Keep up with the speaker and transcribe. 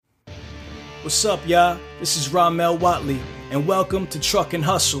What's up, y'all? This is Ramel Watley, and welcome to Truckin'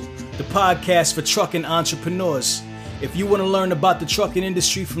 Hustle, the podcast for trucking entrepreneurs. If you want to learn about the trucking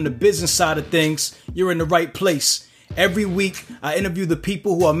industry from the business side of things, you're in the right place. Every week, I interview the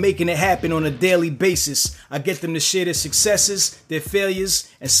people who are making it happen on a daily basis. I get them to share their successes, their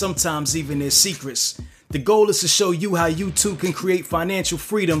failures, and sometimes even their secrets. The goal is to show you how you too can create financial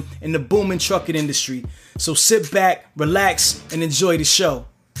freedom in the booming trucking industry. So sit back, relax, and enjoy the show.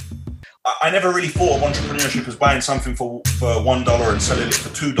 I never really thought of entrepreneurship as buying something for $1 and selling it for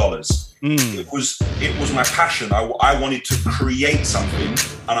 $2. It was my passion. I wanted to create something,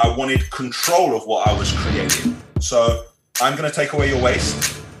 and I wanted control of what I was creating. So I'm going to take away your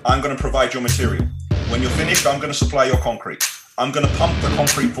waste. I'm going to provide your material. When you're finished, I'm going to supply your concrete. I'm going to pump the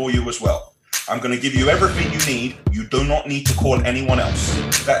concrete for you as well. I'm going to give you everything you need. You do not need to call anyone else.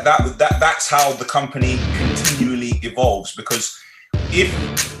 That's how the company continually evolves, because if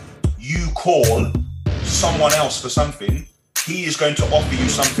you call someone else for something, he is going to offer you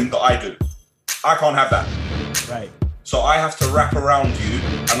something that I do. I can't have that. Right. So I have to wrap around you,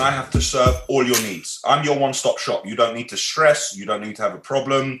 and I have to serve all your needs. I'm your one-stop shop. You don't need to stress. You don't need to have a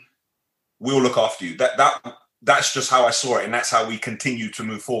problem. We'll look after you. That's just how I saw it, and that's how we continue to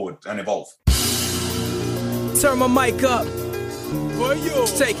move forward and evolve. Turn my mic up.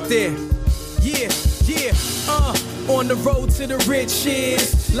 Take it there. Yeah. On the road to the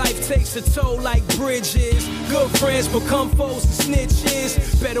riches, life takes a toll like bridges. Good friends become foes and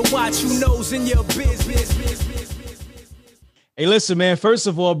snitches. Better watch who knows in your business. Hey, listen, man. First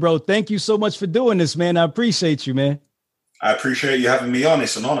of all, bro, thank you so much for doing this, man. I appreciate you, man. I appreciate you having me on.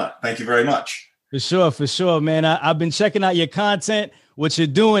 It's an honor. Thank you very much. For sure, man. I've been checking out your content. What you're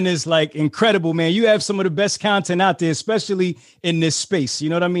doing is like incredible, man. You have some of the best content out there, especially in this space. You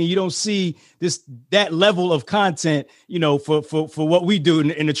know what I mean? You don't see that level of content, you know, for what we do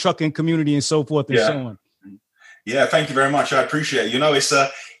in the trucking community and so forth and so on. Yeah, thank you very much. I appreciate it. You know,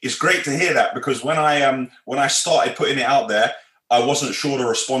 it's great to hear that, because when I started putting it out there, I wasn't sure the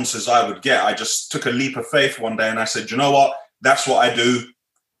responses I would get. I just took a leap of faith one day and I said, you know what? That's what I do.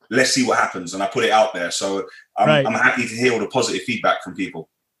 Let's see what happens. And I put it out there. So I'm happy to hear all the positive feedback from people.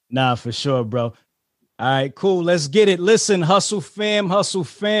 Nah, for sure, bro. All right, cool. Let's get it. Listen, Hustle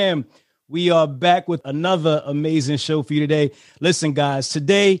fam. We are back with another amazing show for you today. Listen, guys,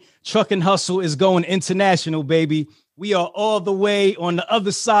 today, Truckin' Hustle is going international, baby. We are all the way on the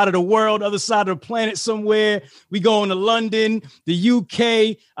other side of the world, other side of the planet somewhere. We going to London, the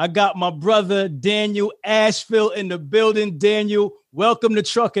UK. I got my brother, Daniel Asheville, in the building. Daniel, welcome to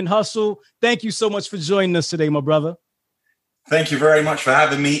Truckin' Hustle. Thank you so much for joining us today, my brother. Thank you very much for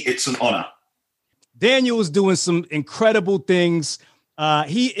having me. It's an honor. Daniel is doing some incredible things.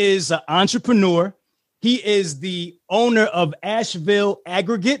 He is an entrepreneur. He is the owner of Asheville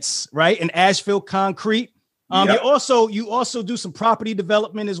Aggregates, right? And Asheville Concrete. Yep. You also do some property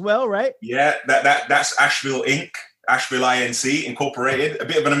development as well, right? Yeah, that's Asheville Inc., Asheville Inc. Incorporated. A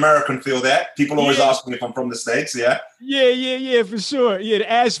bit of an American feel there. People always ask me if I'm from the States. Yeah, for sure. Yeah,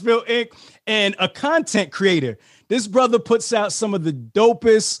 the Asheville Inc. and a content creator. This brother puts out some of the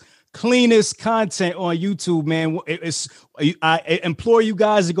dopest, cleanest content on YouTube, man. I implore you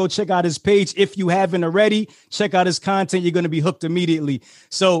guys to go check out his page. If you haven't already, check out his content. You're going to be hooked immediately.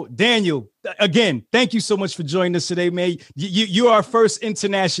 So, Daniel, again, thank you so much for joining us today, man. You are our first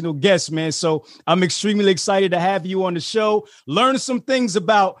international guest, man. So I'm extremely excited to have you on the show. Learn some things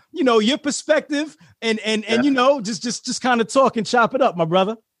about, you know, your perspective and you know, just kind of talk and chop it up, my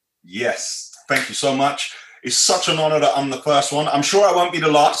brother. Yes. Thank you so much. It's such an honor that I'm the first one. I'm sure I won't be the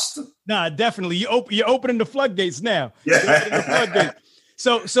last. Nah, definitely. You're opening the floodgates now. Yeah.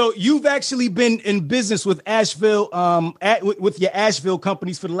 So you've actually been in business with Asheville, with your Asheville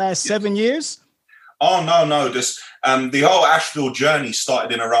companies for the last 7 years? Oh, no. The whole Asheville journey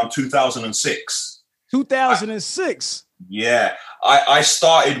started in around 2006. 2006? Yeah. I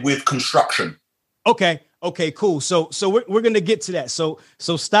started with construction. Okay, cool. So we're gonna get to that. So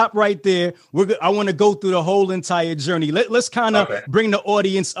stop right there. I want to go through the whole entire journey. Let's kind of bring the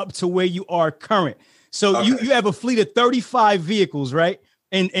audience up to where you are current. So you have a fleet of 35 vehicles, right?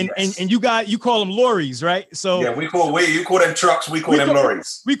 And you call them lorries, right? So yeah, you call them trucks. We call them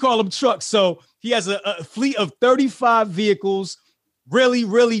lorries. We call them trucks. So he has a fleet of 35 vehicles. Really,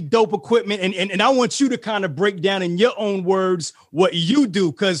 really dope equipment. And I want you to kind of break down in your own words what you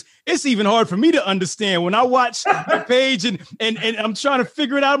do, because it's even hard for me to understand. When I watch the page and I'm trying to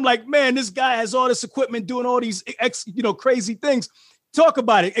figure it out, I'm like, man, this guy has all this equipment doing all these crazy things. Talk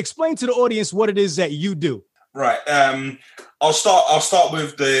about it. Explain to the audience what it is that you do. Right. I'll start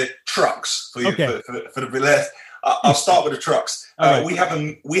with the trucks for you. Okay. For the left. I'll start with the trucks. Right. We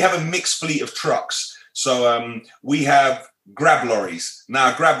have a mixed fleet of trucks. So we have grab lorries.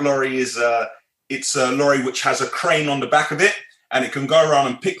 Now, a grab lorry is it's a lorry which has a crane on the back of it, and it can go around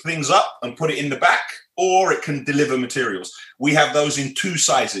and pick things up and put it in the back, or it can deliver materials. We have those in two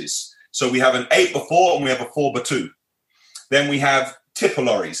sizes. So we have an 8x4 and we have a 4x2. Then we have tipper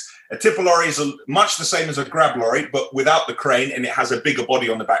lorries. A tipper lorry is much the same as a grab lorry, but without the crane, and it has a bigger body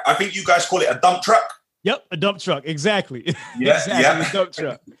on the back. I think you guys call it a dump truck. Yep, a dump truck. Exactly. Yeah, exactly, yeah. a dump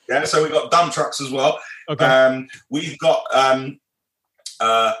truck. Yeah, so we've got dump trucks as well. Okay. We've got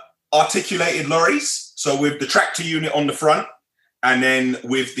articulated lorries. So with the tractor unit on the front, and then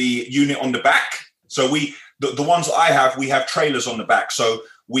with the unit on the back. So the ones that I have, we have trailers on the back. So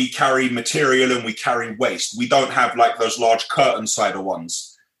we carry material and we carry waste. We don't have like those large curtain sider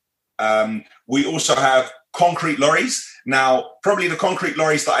ones. We also have concrete lorries. Now, probably the concrete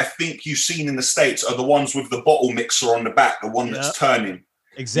lorries that I think you've seen in the States are the ones with the bottle mixer on the back, the one that's turning.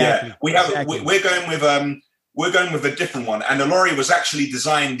 Exactly. Yeah. We're going with a different one. And the lorry was actually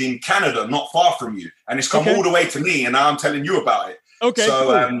designed in Canada, not far from you. And it's come all the way to me, and now I'm telling you about it. Okay,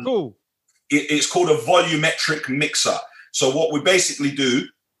 so, cool. It's called a volumetric mixer. So what we basically do,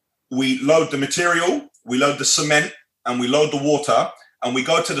 we load the material, we load the cement, and we load the water, and we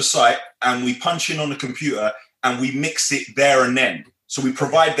go to the site and we punch in on the computer and we mix it there and then. So we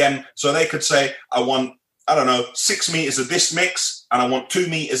provide them, so they could say, I want, 6 meters of this mix, and I want 2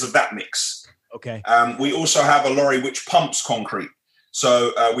 meters of that mix. Okay. We also have a lorry which pumps concrete.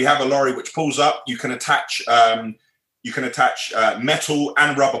 So we have a lorry which pulls up. You can attach metal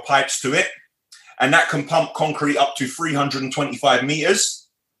and rubber pipes to it, and that can pump concrete up to 325 meters.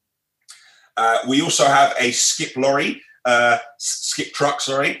 We also have a skip truck.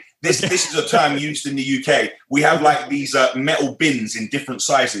 Sorry, this is a term used in the UK. We have like these metal bins in different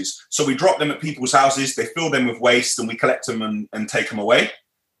sizes. So we drop them at people's houses. They fill them with waste, and we collect them and take them away.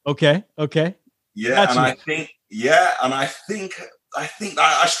 Okay. Yeah, gotcha. and I think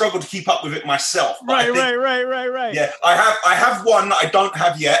I struggle to keep up with it myself. Right. Yeah, I have one that I don't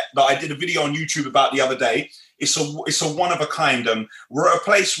have yet that I did a video on YouTube about the other day. It's a one of a kind. We're at a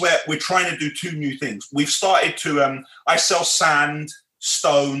place where we're trying to do two new things. We've started to I sell sand,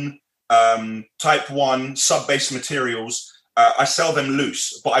 stone, type 1 sub-base materials. I sell them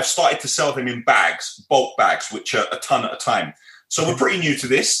loose, but I've started to sell them in bags, bulk bags, which are a ton at a time. So we're pretty new to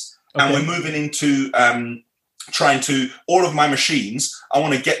this. And we're moving into trying to, all of my machines, I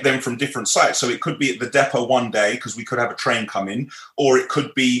want to get them from different sites. So it could be at the depot one day because we could have a train come in, or it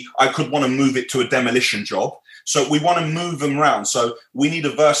could be, I could want to move it to a demolition job. So we want to move them around. So we need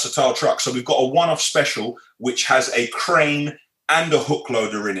a versatile truck. So we've got a one-off special, which has a crane and a hook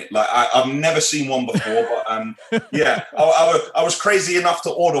loader in it. Like I've never seen one before, but yeah, I was crazy enough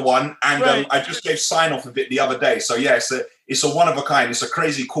to order one, and I just gave sign off of it the other day. So yeah, it's a one of a kind. It's a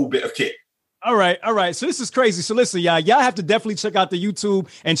crazy cool bit of kit. All right. So this is crazy. So listen, y'all have to definitely check out the YouTube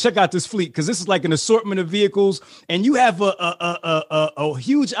and check out this fleet, because this is like an assortment of vehicles, and you have a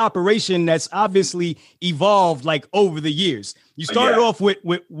huge operation that's obviously evolved like over the years. You started off with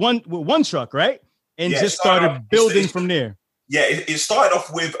one truck, right? And just started building from there. Yeah, it started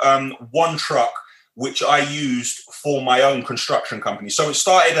off with one truck, which I used for my own construction company. So it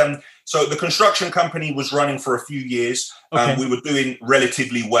started, so the construction company was running for a few years. We were doing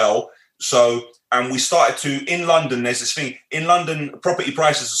relatively well. So, and we started to, in London, there's this thing, in London, property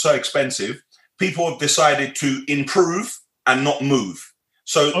prices are so expensive, people have decided to improve and not move.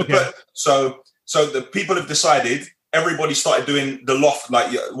 So, so the people have decided, everybody started doing the loft,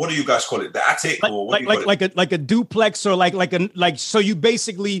 like, what do you guys call it? The attic, or what like a duplex, or like so you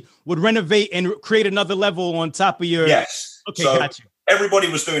basically would renovate and create another level on top of your. Yes. Okay, so gotcha. Everybody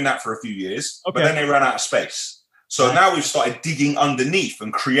was doing that for a few years, but then they ran out of space. So now we've started digging underneath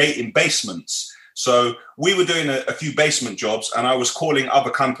and creating basements. So we were doing a few basement jobs, and I was calling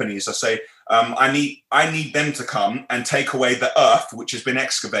other companies. I say, I need them to come and take away the earth which has been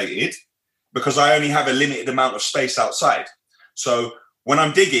excavated, because I only have a limited amount of space outside. So when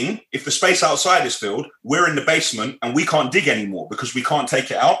I'm digging, if the space outside is filled, we're in the basement and we can't dig anymore because we can't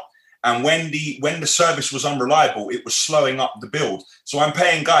take it out. And when the service was unreliable, it was slowing up the build. So I'm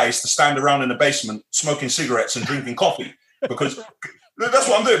paying guys to stand around in the basement smoking cigarettes and drinking coffee, because that's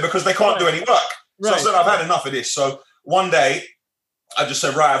what I'm doing, because they can't do any work. So I said, I've had enough of this. So one day I just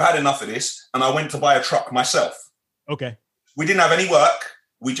said, right, I've had enough of this. And I went to buy a truck myself. Okay. We didn't have any work.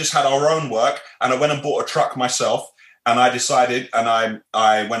 We just had our own work. And I went and bought a truck myself. And I decided, and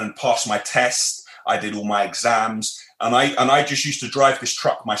I went and passed my test. I did all my exams. And I just used to drive this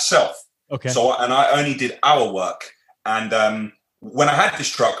truck myself. Okay. So, and I only did our work. And when I had this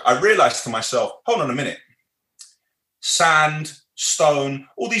truck, I realized to myself, hold on a minute. sand, stone,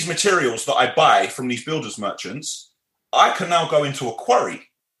 all these materials that I buy from these builders merchants, I can now go into a quarry.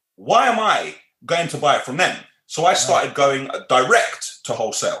 Why am I going to buy it from them? So I started going direct to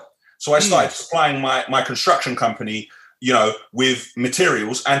wholesale. So I started supplying my construction company, with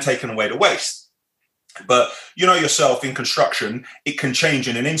materials and taking away the waste. But yourself, in construction, it can change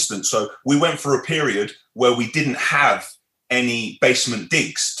in an instant. So we went through a period where we didn't have any basement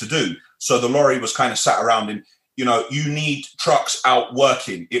digs to do. So the lorry was kind of sat around and, you need trucks out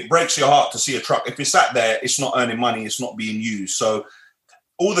working. It breaks your heart to see a truck. If it's sat there, it's not earning money. It's not being used. So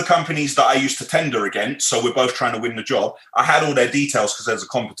all the companies that I used to tender against, so we're both trying to win the job, I had all their details because there's a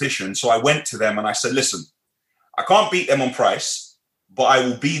competition. So I went to them and I said, listen, I can't beat them on price, but I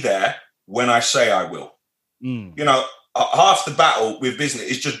will be there when I say I will. Half the battle with business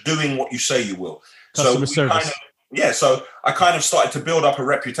is just doing what you say you will. Customer service. So I kind of started to build up a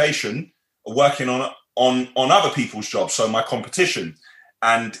reputation working on other people's jobs, so my competition.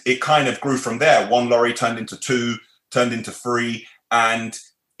 And it kind of grew from there. One lorry turned into 2, turned into 3. And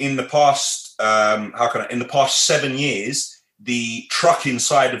in the past, in the past 7 years, the trucking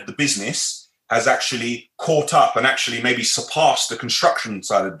side of the business has actually caught up and actually maybe surpassed the construction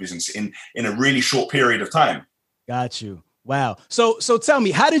side of the business in a really short period of time. Got you. Wow. So tell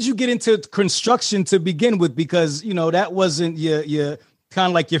me, how did you get into construction to begin with? Because, that wasn't your kind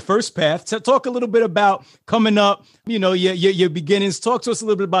of like your first path. So talk a little bit about coming up, your beginnings. Talk to us a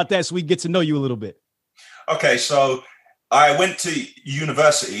little bit about that so we get to know you a little bit. Okay. So I went to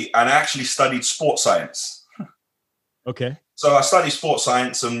university and I actually studied sports science. Okay. So I studied sports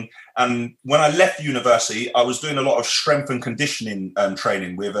science, and when I left university, I was doing a lot of strength and conditioning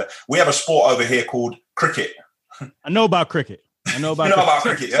training. We have a sport over here called cricket. I know about cricket.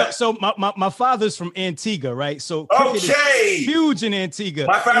 Cricket, yeah? So my father's from Antigua, right? So cricket is huge in Antigua.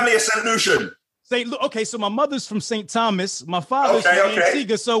 My family is St. Lucian. Okay, so my mother's from St. Thomas. My father's from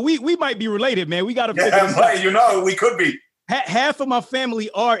Antigua. So we might be related, man. We got to figure this out. We could be. Half of my family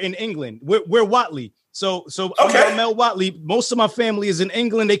are in England. We're Watley. So I'm Mel Watley. Most of my family is in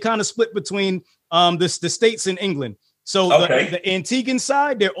England. They kind of split between the states in England. So the Antiguan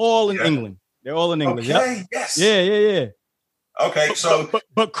side, they're all in England. They're all in England. Okay, yep. Yes. Yeah. Okay,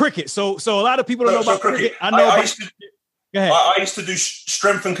 but cricket. So a lot of people don't know about cricket. I know. Go ahead. I used to do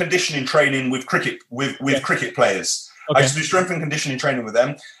strength and conditioning training with cricket cricket players. Okay. I used to do strength and conditioning training with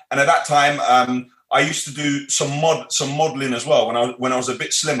them, and at that time, I used to do some modeling as well when I was a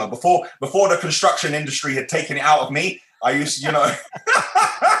bit slimmer. Before the construction industry had taken it out of me, I used to,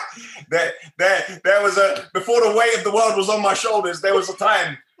 there was before the weight of the world was on my shoulders. There was a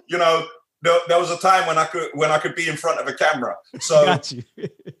time, there was a time when I could be in front of a camera. So, got you.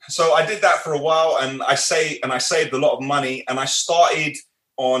 So I did that for a while, and I saved a lot of money, and I started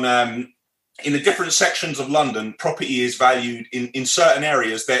on. In the different sections of London, property is valued in certain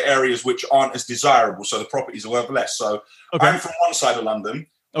areas. There are areas which aren't as desirable, so the properties are worth less. So I'm from one side of London.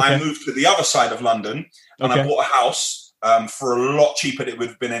 I moved to the other side of London, and I bought a house for a lot cheaper than it would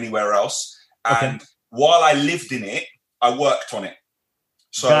have been anywhere else. And while I lived in it, I worked on it.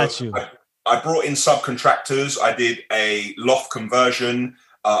 So I brought in subcontractors. I did a loft conversion.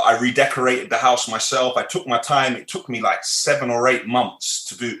 I redecorated the house myself. I took my time. It took me like 7 or 8 months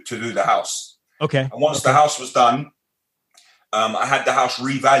to do the house. Okay. And once the house was done, I had the house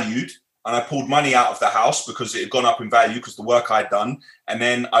revalued, and I pulled money out of the house because it had gone up in value because the work I'd done. And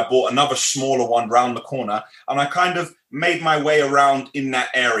then I bought another smaller one round the corner, and I kind of made my way around in that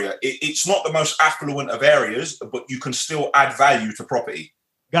area. It's not the most affluent of areas, but you can still add value to property.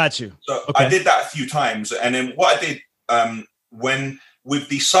 Got you. So I did that a few times. And then what I did with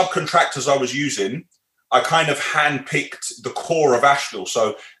the subcontractors I was using, I kind of handpicked the core of Asheville.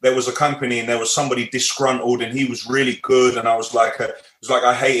 So there was a company and there was somebody disgruntled and he was really good. And I was like,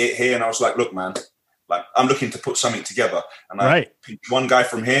 I hate it here. And I was like, look, man, like I'm looking to put something together. And I picked one guy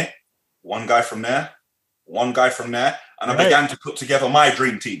from here, one guy from there, one guy from there. And I began to put together my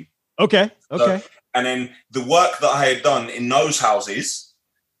dream team. Okay. And then the work that I had done in those houses,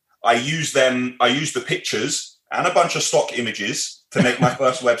 I used the pictures and a bunch of stock images to make my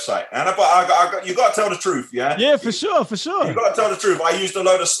first website. And you got to tell the truth, yeah? Yeah, for sure. You got to tell the truth. I used a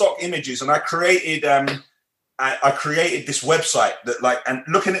load of stock images, and I created this website that, and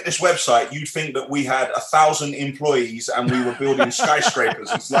looking at this website, you'd think that we had 1,000 employees and we were building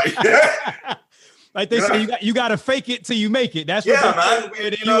skyscrapers. It's like, like they say, you got to fake it till you make it. That's what man.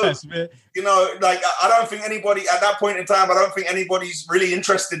 In the US, man. I don't think anybody at that point in time, I don't think anybody's really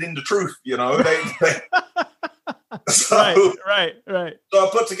interested in the truth. So, right. So I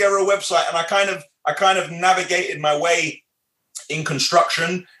put together a website, and I kind of navigated my way in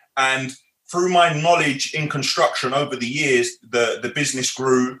construction. And through my knowledge in construction over the years, the business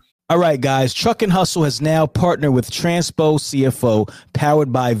grew. All right, guys, Truck and Hustle has now partnered with Transpo CFO,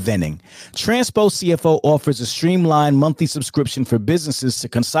 powered by Venning. Transpo CFO offers a streamlined monthly subscription for businesses to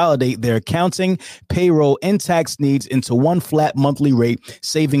consolidate their accounting, payroll, and tax needs into one flat monthly rate,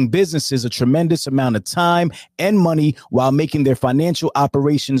 saving businesses a tremendous amount of time and money while making their financial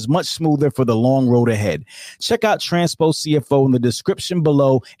operations much smoother for the long road ahead. Check out Transpo CFO in the description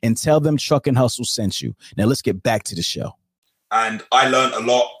below and tell them Truck and Hustle sent you. Now let's get back to the show. And I learned a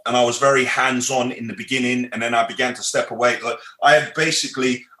lot, and I was very hands-on in the beginning, and then I began to step away.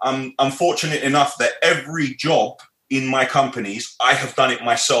 I'm fortunate enough that every job in my companies, I have done it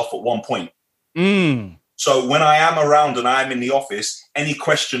myself at one point. So when I am around and I'm in the office, any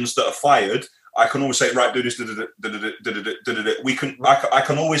questions that are fired, I can always say, right, do this, I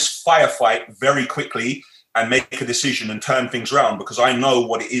can always firefight very quickly and make a decision and turn things around because I know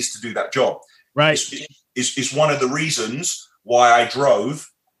what it is to do that job. Right. It's one of the reasons why I drove,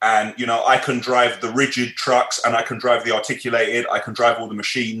 and I can drive the rigid trucks and I can drive the articulated, I can drive all the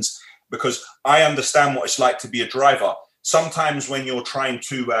machines because I understand what it's like to be a driver. Sometimes when you're trying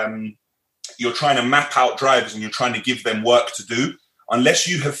to map out drivers and you're trying to give them work to do, unless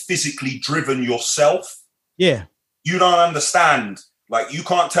you have physically driven yourself, you don't understand. Like, you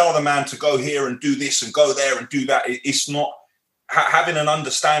can't tell the man to go here and do this and go there and do that. It's not having an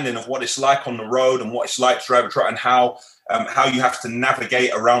understanding of what it's like on the road and what it's like to drive a truck and how you have to navigate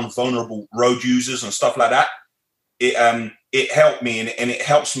around vulnerable road users and stuff like that. It helped me, and it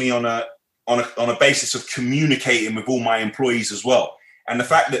helps me on a basis of communicating with all my employees as well. And the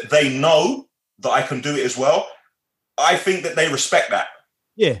fact that they know that I can do it as well, I think that they respect that.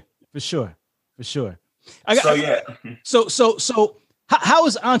 Yeah, for sure. So how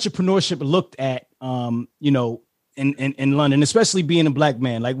is entrepreneurship looked at, in London, especially being a black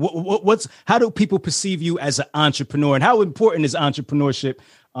man? Like, how do people perceive you as an entrepreneur, and how important is entrepreneurship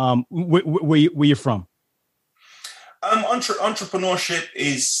where you're from? Entrepreneurship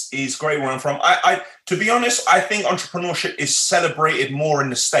is great where I'm from. I to be honest, I think entrepreneurship is celebrated more in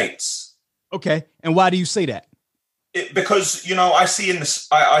the States. Okay, and why do you say that? Because I see in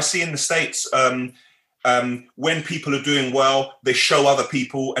the States when people are doing well, they show other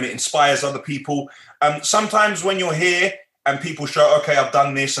people and it inspires other people. Sometimes when you're here and people show, okay, I've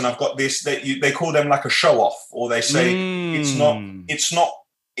done this and I've got this, they call them like a show off, or they say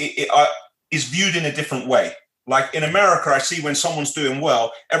it's viewed in a different way. Like in America, I see when someone's doing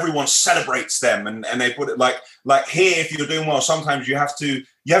well, everyone celebrates them and they put it like here, if you're doing well, sometimes you have to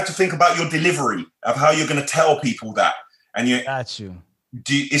think about your delivery of how you're going to tell people that. And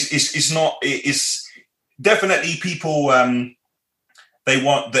it's definitely people,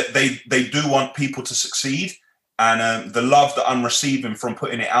 they do want people to succeed, and the love that I'm receiving from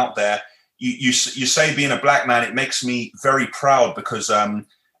putting it out there. You say being a black man, it makes me very proud because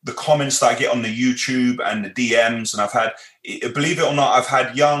the comments that I get on the YouTube and the DMs, and I've had, believe it or not, I've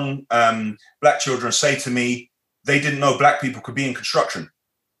had young black children say to me they didn't know black people could be in construction.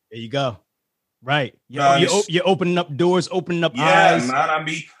 There you go. Right. You're opening up doors, opening up eyes. Yeah, man.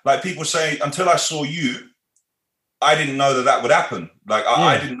 Like people say, until I saw you, I didn't know that would happen. Like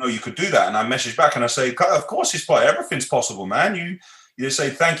I didn't know you could do that. And I message back and I say, of course it's possible. Everything's possible, man. You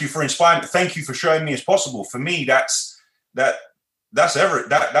say, thank you for inspiring me. Thank you for showing me it's possible. For me, that's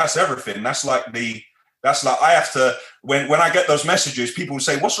everything. That's like I have to, when I get those messages, people will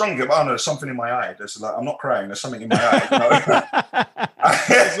say, what's wrong with you? Oh no, there's something in my eye. There's like, I'm not crying. There's something in my eye.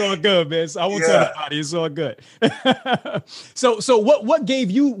 It's all good, man. So I won't tell nobody. It's all good. So what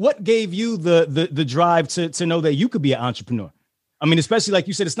gave you the drive to know that you could be an entrepreneur? I mean, especially like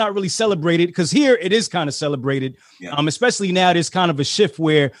you said, it's not really celebrated, because here it is kind of celebrated. Yeah. Especially now there's kind of a shift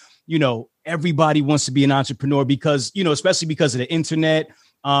where, everybody wants to be an entrepreneur because, especially because of the internet.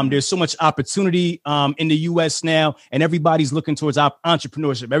 There's so much opportunity in the US now, and everybody's looking towards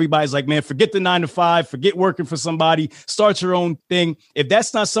entrepreneurship. Everybody's like, man, forget the 9-to-5, forget working for somebody, start your own thing. If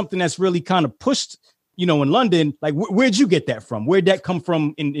that's not something that's really kind of pushed, in London, like where'd you get that from? Where'd that come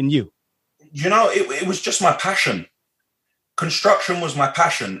from in you? It was just my passion. Construction was my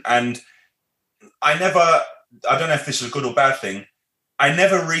passion. And I don't know if this is a good or bad thing, I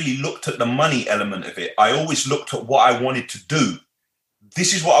never really looked at the money element of it. I always looked at what I wanted to do.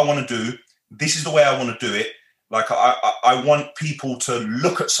 This is what I want to do. This is the way I want to do it. Like I want people to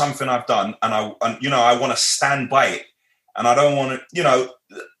look at something I've done, and I want to stand by it. And I don't want to,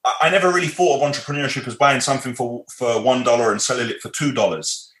 I never really thought of entrepreneurship as buying something for $1 and selling it for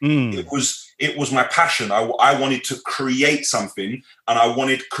 $2. It was my passion. I wanted to create something, and I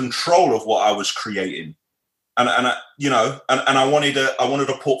wanted control of what I was creating. and I wanted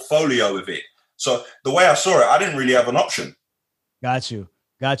a portfolio of it. So the way I saw it, I didn't really have an option. Got you.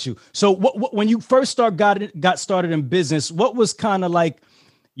 So what when you first got started in business, what was kind of like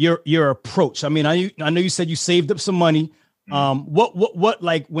your approach? I mean, I know you said you saved up some money. What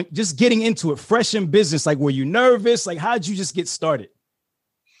like when just getting into it fresh in business, like were you nervous? Like how'd you just get started?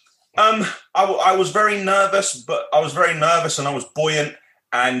 I was very nervous, and I was buoyant,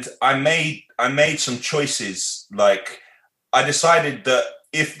 and I made some choices. Like I decided that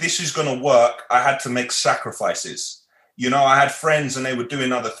if this is going to work, I had to make sacrifices. I had friends and they were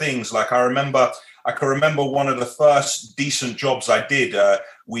doing other things. Like I can remember one of the first decent jobs I did.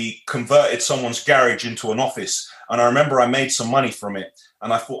 We converted someone's garage into an office, and I remember I made some money from it.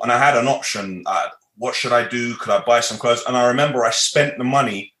 And I thought, and I had an option. What should I do? Could I buy some clothes? And I remember I spent the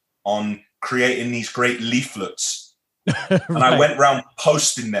money on creating these great leaflets, and right. I went around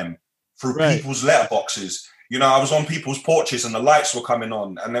posting them through people's letterboxes. I was on people's porches and the lights were coming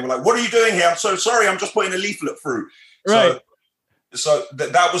on, and they were like, "What are you doing here? I'm so sorry. I'm just putting a leaflet through." Right. So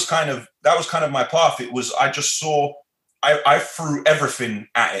that was kind of my path. It was, I just saw, I threw everything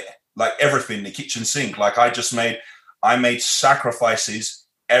at it, like everything, the kitchen sink. Like I made sacrifices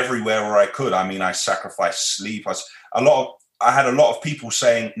everywhere where I could. I mean, I sacrificed sleep. I had a lot of people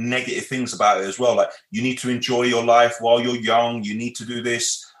saying negative things about it as well. Like, you need to enjoy your life while you're young. You need to do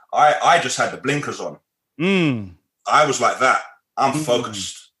this. I just had the blinkers on. I was like that. I'm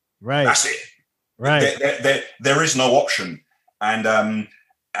focused. Right. That's it. Right. There is no option. And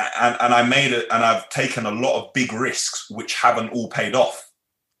I made it, and I've taken a lot of big risks, which haven't all paid off.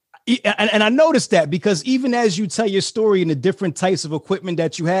 And I noticed that because even as you tell your story and the different types of equipment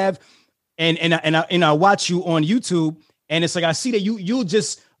that you have, and I watch you on YouTube, and it's like, I see that you'll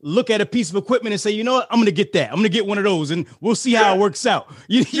just look at a piece of equipment and say, you know what, I'm going to get that. I'm going to get one of those and we'll see how it works out.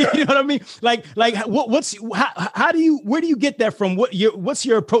 You know what I mean? Like where do you get that from? What's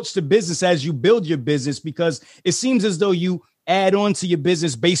your approach to business as you build your business? Because it seems as though you add on to your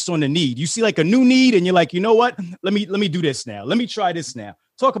business based on the need. You see like a new need and you're like, you know what, let me do this now. Let me try this now.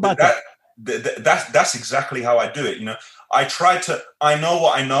 Talk about that. That's exactly how I do it. I know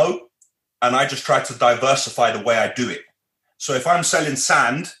what I know, and I just try to diversify the way I do it. So if I'm selling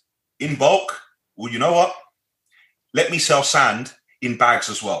sand in bulk, well, you know what? Let me sell sand in bags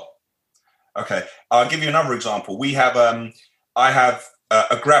as well. Okay, I'll give you another example. I have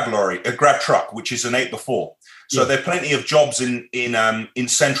a grab lorry, a grab truck, which is an 8x4. So there are plenty of jobs in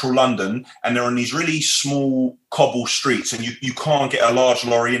central London, and they're on these really small cobble streets, and you can't get a large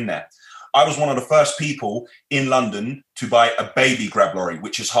lorry in there. I was one of the first people in London to buy a baby grab lorry,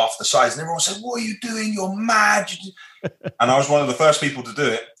 which is half the size. And everyone said, "What are you doing? You're mad." And I was one of the first people to do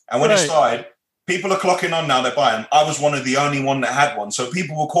it. And when it started, people are clocking on now, they're buying. I was one of the only one that had one. So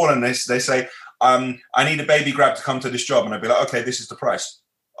people were calling this. They say, I need a baby grab to come to this job. And I'd be like, okay, this is the price.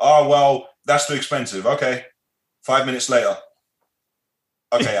 Oh, well, that's too expensive. Okay. 5 minutes later.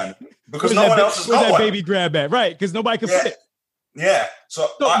 Okay, Andy. Because no one else has got one. Where's that baby grab at? Right. Because nobody can fit. Yeah. So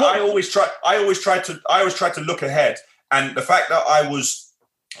I always try to look ahead. And the fact that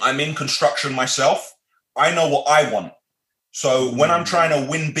I'm in construction myself, I know what I want. So when I'm trying to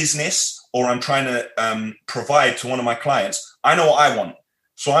win business or I'm trying to provide to one of my clients, I know what I want.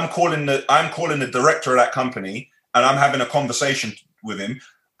 So I'm calling the director of that company, and I'm having a conversation with him,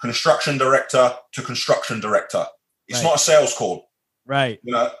 construction director to construction director. It's not a sales call. Right.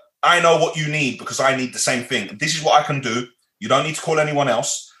 I know what you need because I need the same thing. This is what I can do. You don't need to call anyone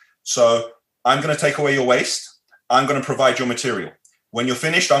else. So I'm going to take away your waste. I'm going to provide your material. When you're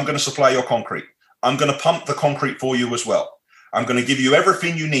finished, I'm going to supply your concrete. I'm going to pump the concrete for you as well. I'm going to give you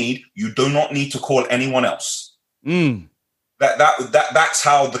everything you need. You do not need to call anyone else. That's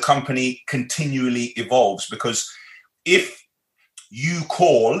how the company continually evolves. Because if you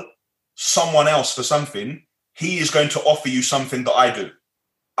call someone else for something, he is going to offer you something that I do.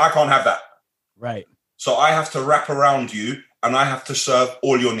 I can't have that. Right. So I have to wrap around you, and I have to serve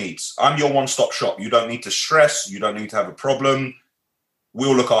all your needs. I'm your one-stop shop. You don't need to stress. You don't need to have a problem.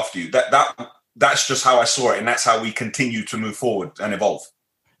 We'll look after you. That's just how I saw it, and that's how we continue to move forward and evolve.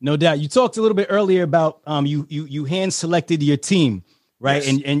 No doubt. You talked a little bit earlier about you hand selected your team, right?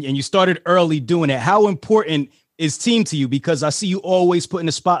 Yes. And you started early doing it. How important is team to you? Because I see you always putting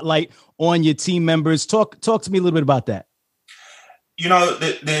the spotlight on your team members. Talk to me a little bit about that.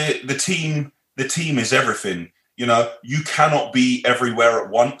 The team is everything. You cannot be everywhere at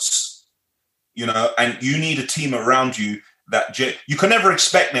once. And you need a team around you that you can never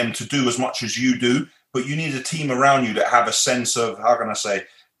expect them to do as much as you do, but you need a team around you that have a sense of, how can I say,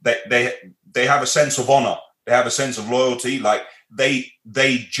 they have a sense of honor. They have a sense of loyalty. Like they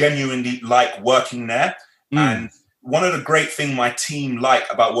genuinely like working there. And one of the great things my team like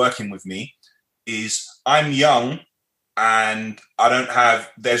about working with me is I'm young and I don't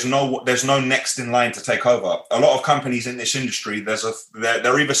have, there's no next in line to take over. A lot of companies in this industry,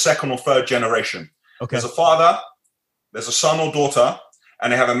 they're either second or third generation. Okay. There's a father, there's a son or daughter,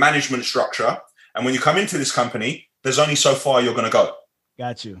 and they have a management structure. And when you come into this company, there's only so far you're going to go.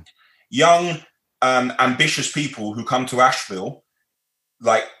 Got you. Young, ambitious people who come to Asheville,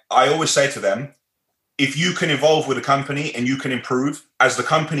 like I always say to them, if you can evolve with a company and you can improve, as the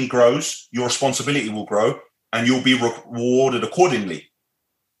company grows, your responsibility will grow and you'll be rewarded accordingly.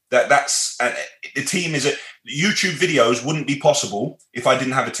 That's the team is YouTube videos wouldn't be possible if I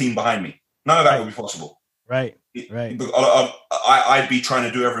didn't have a team behind me. None of that would be possible. Right. I'd be trying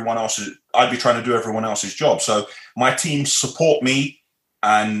to do everyone else's job. So my team support me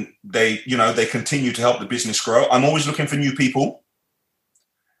and they continue to help the business grow. I'm always looking for new people,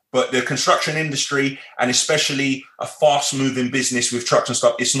 but the construction industry and especially a fast moving business with trucks and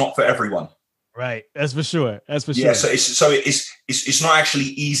stuff, it's not for everyone. Right. That's for sure. Yeah. So it's not actually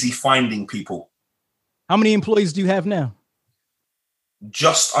easy finding people. How many employees do you have now?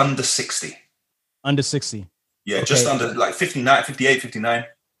 Just under 60. Under 60. Yeah. Okay. Just under like 59, 58, 59.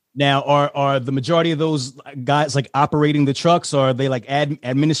 Now, are the majority of those guys like operating the trucks, or are they like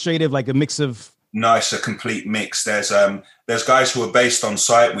administrative, like a mix of? No, it's a complete mix. There's guys who are based on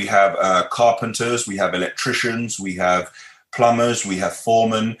site. We have carpenters, we have electricians, we have plumbers, we have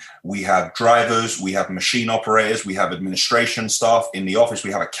foremen, we have drivers, we have machine operators, we have administration staff in the office,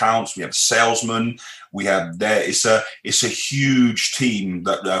 we have accounts, we have salesmen, we have it's a huge team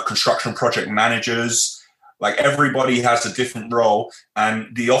that construction project managers. Like everybody has a different role and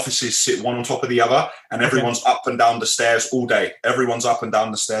the offices sit one on top of the other and everyone's up and down the stairs all day. Everyone's up and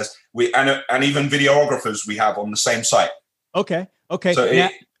down the stairs. And even videographers we have on the same site. Okay. So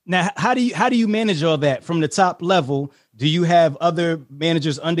now how do you manage all that from the top level? Do you have other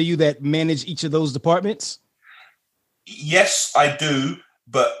managers under you that manage each of those departments? Yes, I do.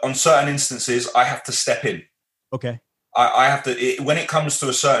 But on certain instances, I have to step in. Okay. I have to, when it comes to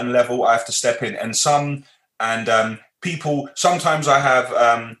a certain level, I have to step in and people, sometimes I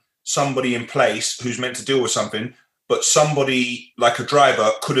have somebody in place who's meant to deal with something, but somebody like a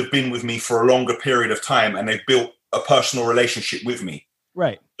driver could have been with me for a longer period of time and they've built a personal relationship with me.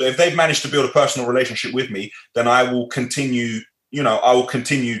 Right. So if they've managed to build a personal relationship with me, then I will continue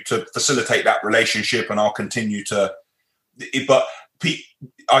to facilitate that relationship and I'll continue to, but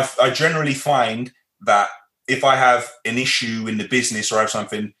I generally find that if I have an issue in the business or have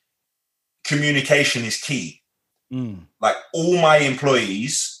something, communication is key. Like all my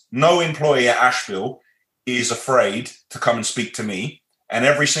employees, no employee at Asheville is afraid to come and speak to me. And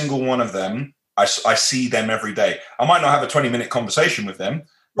every single one of them, I see them every day. I might not have a 20-minute conversation with them,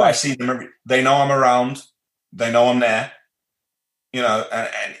 but I see them they know I'm around. They know I'm there,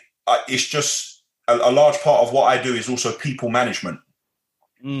 and it's just a large part of what I do is also people management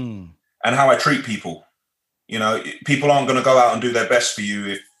and how I treat people. People aren't going to go out and do their best for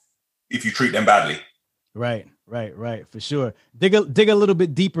you if you treat them badly. Right. For sure. Dig a little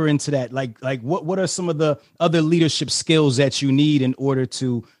bit deeper into that. Like what are some of the other leadership skills that you need in order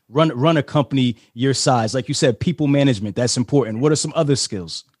to run a company your size? Like you said, people management, that's important. What are some other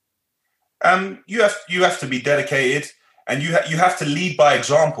skills? You have to be dedicated and you have to lead by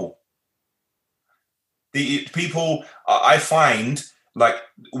example. The people I find, like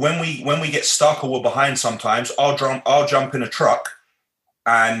when we get stuck or we're behind sometimes, I'll jump in a truck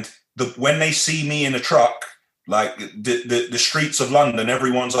and when they see me in a truck, like the streets of London,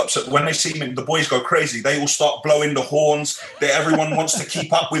 everyone's upset. When they see me, the boys go crazy. They all start blowing the horns. Everyone wants to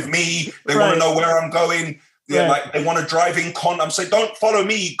keep up with me. They want to know where I'm going. Yeah, like they want to drive in I'm saying, don't follow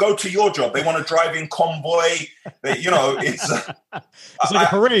me. Go to your job. They want to drive in convoy. It's like a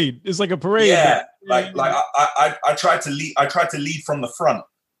parade. It's like a parade. Yeah, I try to lead. I try to lead from the front.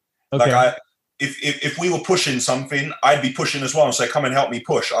 Okay. Like if we were pushing something, I'd be pushing as well and say, come and help me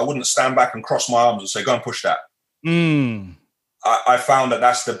push. I wouldn't stand back and cross my arms and say, go and push that. I found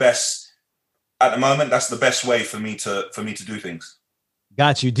that's the best at the moment. That's the best way for me to do things.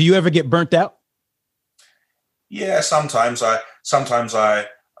 Got you. Do you ever get burnt out? Yeah, sometimes I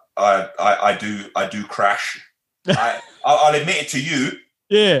do crash. I'll admit it to you.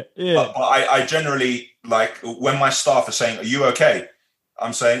 Yeah. But I generally, like when my staff are saying, are you okay?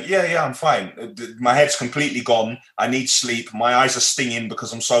 I'm saying, yeah, I'm fine. My head's completely gone. I need sleep. My eyes are stinging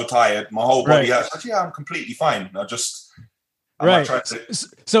because I'm so tired. My whole body hurts. Like, yeah, I'm completely fine. I try to...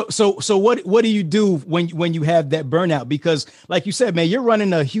 So what do you do when you have that burnout? Because like you said, man, you're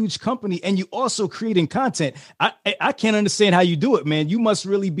running a huge company and you also creating content. I can't understand how you do it, man. You must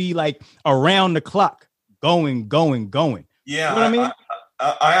really be like around the clock going. Yeah, you know what I mean?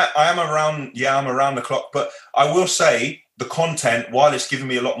 I am around. Yeah, I'm around the clock. But I will say the content, while it's giving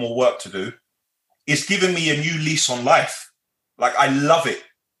me a lot more work to do, it's giving me a new lease on life. Like I love it.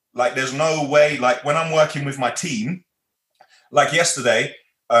 Like there's no way. Like when I'm working with my team, like yesterday,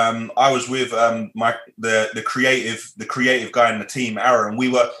 I was with the creative guy in the team, Aaron. We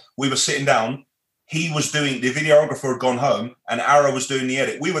were sitting down. He was doing, the videographer had gone home, and Aaron was doing the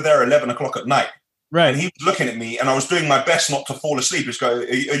edit. We were there 11 o'clock at night. Right. And he was looking at me, and I was doing my best not to fall asleep. He's going,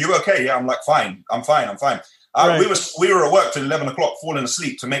 "Are you okay?" Yeah, I'm like, "Fine, I'm fine." Right. We were at work till 11 o'clock, falling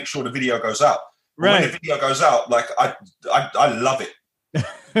asleep to make sure the video goes out. But right. When the video goes out, like I love it.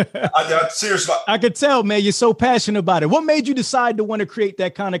 I seriously, I could tell, man, you're so passionate about it. What made you decide to want to create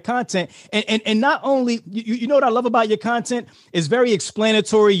that kind of content? And not only, you know what I love about your content? It's very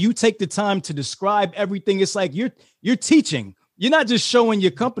explanatory. You take the time to describe everything. It's like you're teaching. You're not just showing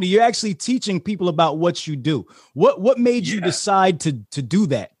your company. You're actually teaching people about what you do. What made you decide to do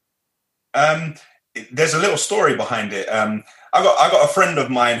that? There's a little story behind it. I got a friend of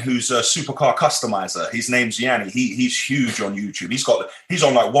mine who's a supercar customizer. His name's Yanni. He's huge on YouTube. He's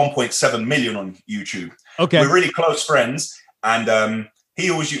on like 1.7 million on YouTube. Okay, we're really close friends, and he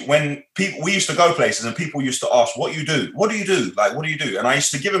always, when we used to go places and people used to ask, "What do you do? What do you do? Like, what do you do?" And I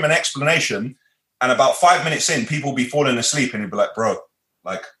used to give him an explanation. And about 5 minutes in, people would be falling asleep, and he'd be like, "Bro,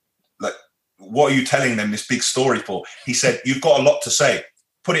 like, what are you telling them this big story for?" He said, "You've got a lot to say.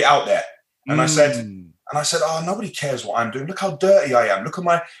 Put it out there." And I said, "Oh, nobody cares what I'm doing. Look how dirty I am. Look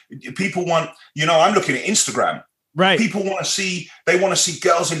at people want, I'm looking at Instagram. Right. People want to see, they want to see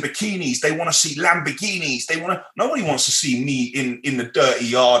girls in bikinis. They want to see Lamborghinis. Nobody wants to see me in the dirty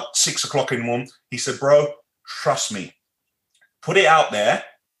yard, 6 o'clock in the morning." He said, "Bro, trust me. Put it out there.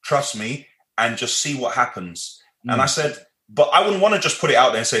 Trust me. And just see what happens." And I said, "But I wouldn't want to just put it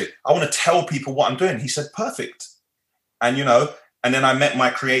out there and say, I want to tell people what I'm doing." He said, "Perfect." And, and then I met my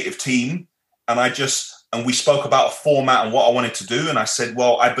creative team, and we spoke about a format and what I wanted to do. And I said,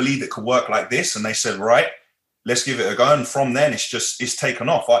 "Well, I believe it could work like this." And they said, "Right, let's give it a go." And from then it's taken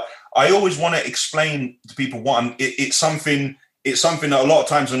off. I always want to explain to people what it's something that a lot of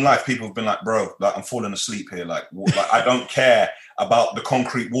times in life people have been like, "Bro, like I'm falling asleep here. Like I don't care about the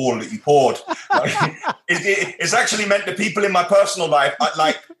concrete wall that you poured." Like, it's actually meant the people in my personal life,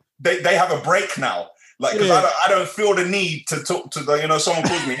 they have a break now. Like, because I don't feel the need to talk to someone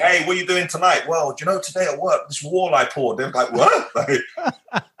calls me, "Hey, what are you doing tonight?" "Well, today at work, this wall I poured." They're like, "What?"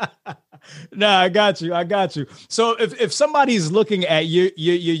 Nah, I got you. So if somebody's looking at your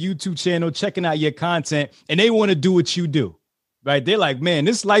YouTube channel, checking out your content, and they want to do what you do, right? They're like, "Man,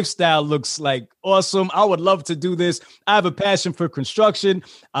 this lifestyle looks like awesome. I would love to do this. I have a passion for construction.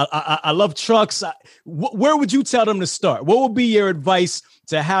 I love trucks." Where would you tell them to start? What would be your advice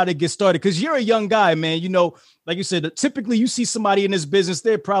to how to get started? Because you're a young guy, man. Like you said, typically you see somebody in this business,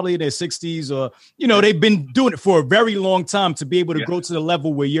 they're probably in their 60s or, they've been doing it for a very long time to be able to go to the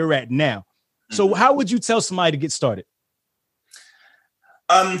level where you're at now. So how would you tell somebody to get started?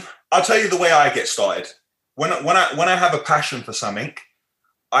 I'll tell you the way I get started. When I have a passion for something,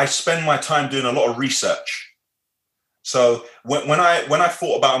 I spend my time doing a lot of research. So when I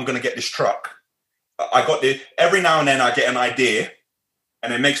thought about I'm going to get this truck, every now and then I get an idea,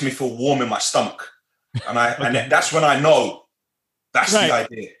 and it makes me feel warm in my stomach, and that's when I know that's the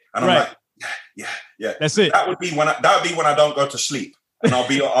idea, and I'm like, yeah, that's it. That would be when I don't go to sleep, and I'll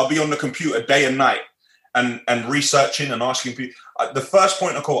be on the computer day and night, and researching and asking people. The first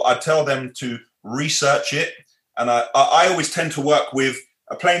point of call, I tell them to research it, and I always tend to work with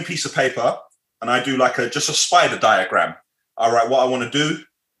a plain piece of paper, and I do just a spider diagram. I write what I want to do,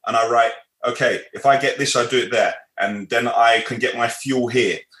 and I write, okay, if I get this, I do it there, and then I can get my fuel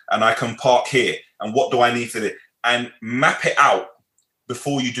here, and I can park here, and what do I need for this? And map it out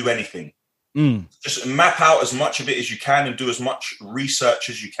before you do anything. Just map out as much of it as you can, and do as much research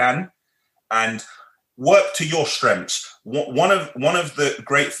as you can, and work to your strengths. One of the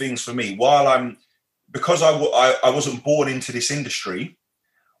great things for me, because I wasn't born into this industry,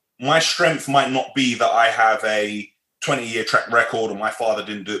 my strength might not be that I have a 20-year track record or my father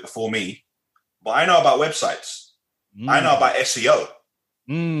didn't do it before me, but I know about websites. I know about SEO.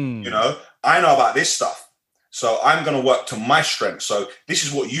 I know about this stuff. So I'm going to work to my strength. So this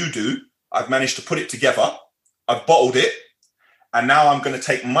is what you do. I've managed to put it together. I've bottled it. And now I'm going to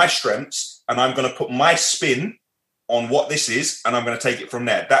take my strengths and I'm going to put my spin on what this is. And I'm going to take it from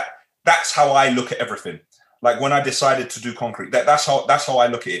there. That's how I look at everything. Like when I decided to do concrete, that's how I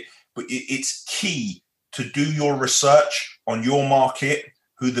look at it. But it's key to do your research on your market,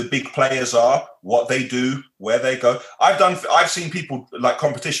 who the big players are, what they do, where they go. I've seen people like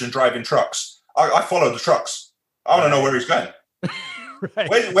competition driving trucks. I follow the trucks. I want to know where he's going.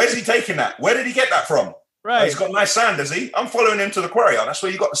 Right. Where's he taking that? Where did he get that from? Right. Oh, he's got nice sand, does he? I'm following him to the quarry. Oh, that's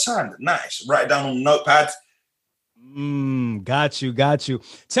where you got the sand. Nice. Write it down on a notepad. Got you.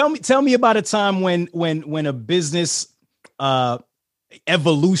 Tell me about a time when a business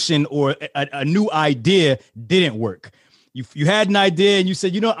evolution or a new idea didn't work. You had an idea and you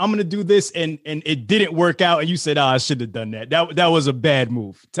said, you know, I'm going to do this, and it didn't work out. And you said, I should have done that. That was a bad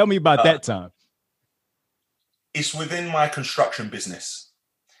move. Tell me about that time. It's within my construction business.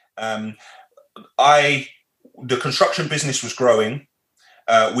 The construction business was growing.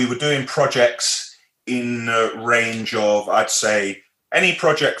 We were doing projects in a range of, I'd say, any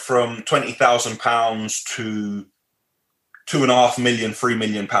project from £20,000 to £2.5 million, £3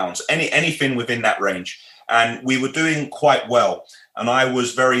 million, anything within that range. And we were doing quite well. And I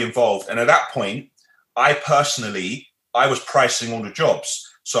was very involved. And at that point, I was pricing all the jobs.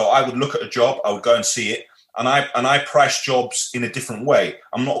 So I would look at a job, I would go and see it. And I price jobs in a different way.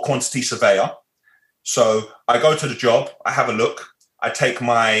 I'm not a quantity surveyor. So I go to the job, I have a look, I take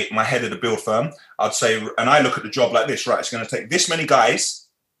my head of the build firm, I'd say, and I look at the job like this, right? It's going to take this many guys,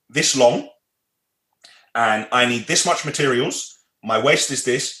 this long, and I need this much materials. My waste is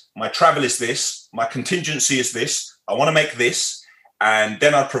this, my travel is this, my contingency is this. I want to make this. And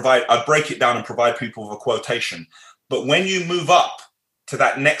then I'd break it down and provide people with a quotation. But when you move up to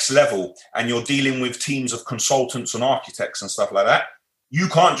that next level and you're dealing with teams of consultants and architects and stuff like that, you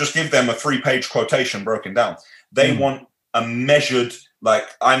can't just give them a 3-page quotation broken down. They want a measured, like,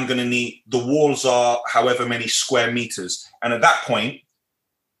 I'm going to need, the walls are however many square meters. And at that point,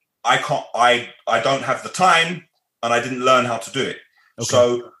 I don't have the time and I didn't learn how to do it. Okay.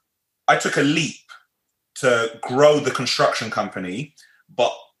 So I took a leap to grow the construction company,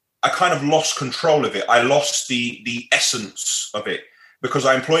 but I kind of lost control of it. I lost the essence of it because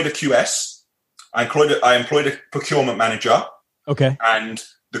I employed a QS, I employed a procurement manager. Okay. And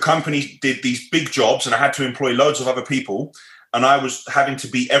the company did these big jobs and I had to employ loads of other people and I was having to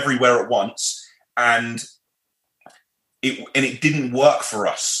be everywhere at once. And it didn't work for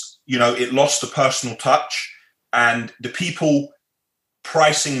us. You know, it lost the personal touch, and the people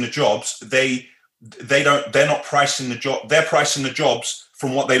pricing the jobs, they're not pricing the job. They're pricing the jobs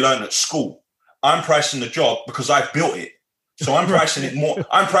from what they learned at school. I'm pricing the job because I've built it. So I'm pricing it more.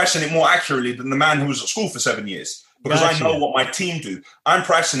 I'm pricing it more accurately than the man who was at school for 7 years because gotcha. I know what my team do. I'm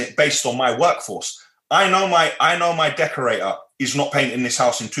pricing it based on my workforce. I know my decorator is not painting this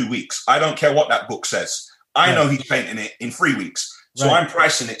house in 2 weeks. I don't care what that book says. I know he's painting it in 3 weeks. So I'm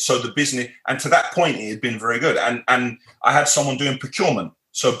pricing it so the business, and to that point, it had been very good. And I had someone doing procurement,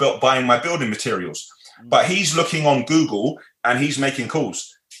 so buying my building materials. But he's looking on Google and he's making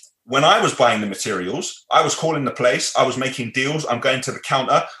calls. When I was buying the materials, I was calling the place. I was making deals. I'm going to the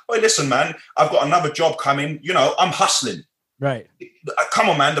counter. Oh, listen, man, I've got another job coming. You know, I'm hustling. Right. Come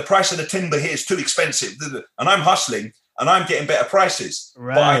on, man. The price of the timber here is too expensive. And I'm hustling and I'm getting better prices.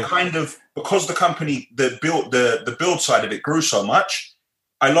 Right. But I kind of, because the company, the build side of it grew so much,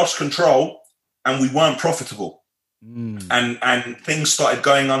 I lost control and we weren't profitable. And things started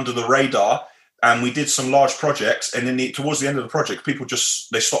going under the radar. And we did some large projects, and then towards the end of the project, people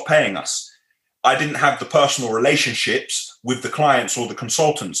they stopped paying us. I didn't have the personal relationships with the clients or the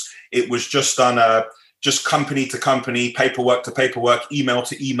consultants. It was just done just company to company, paperwork to paperwork, email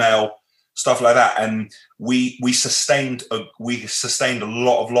to email, stuff like that. And we sustained a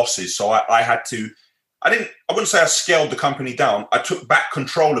lot of losses. So I had to. I wouldn't say I scaled the company down. I took back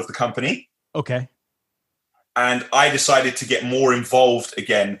control of the company. Okay. And I decided to get more involved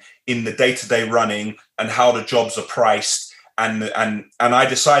again in the day-to-day running and how the jobs are priced. And I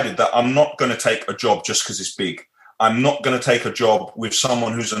decided that I'm not going to take a job just because it's big. I'm not going to take a job with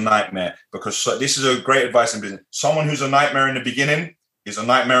someone who's a nightmare, because this is a great advice in business. Someone who's a nightmare in the beginning is a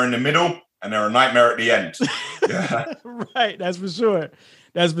nightmare in the middle, and they're a nightmare at the end. Yeah. Right. That's for sure.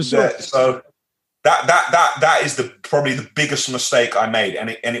 That's for sure. Yeah, so that is probably the biggest mistake I made, and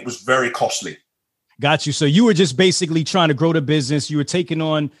it was very costly. Got you. So you were just basically trying to grow the business. You were taking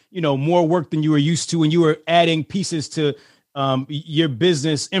on, more work than you were used to, and you were adding pieces to your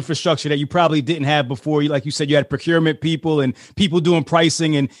business infrastructure that you probably didn't have before. Like you said, you had procurement people and people doing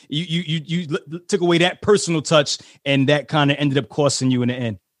pricing, and you took away that personal touch, and that kind of ended up costing you in the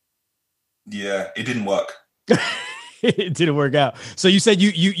end. Yeah, it didn't work. It didn't work out. So you said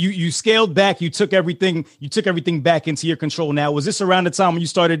you scaled back. You took everything back into your control. Now, was this around the time when you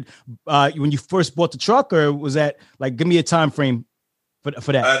started, when you first bought the truck, or was that like, give me a time frame for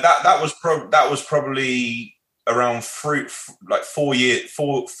that? That was probably around 4 or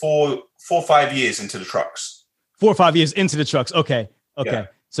 5 years into the trucks. 4 or 5 years into the trucks. Okay. Yeah.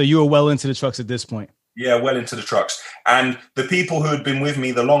 So you were well into the trucks at this point. Yeah, well into the trucks. And the people who had been with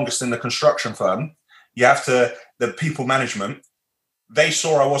me the longest in the construction firm, the people management, they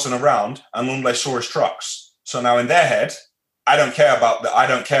saw I wasn't around, and all they saw is trucks. So now in their head, I don't care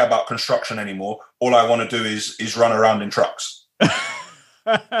about construction anymore. All I want to do is run around in trucks.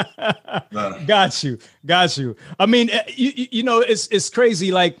 Got you. I mean, you know, it's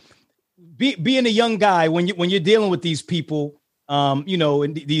crazy. Like being a young guy when you're dealing with these people, you know,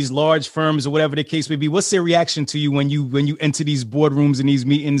 in these large firms or whatever the case may be. What's their reaction to you when you enter these boardrooms and these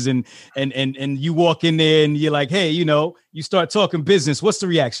meetings and you walk in there and you're like, hey, you know, you start talking business. What's the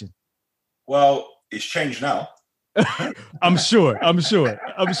reaction? Well, it's changed now. I'm sure.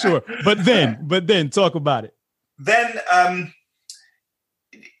 But then talk about it. Then,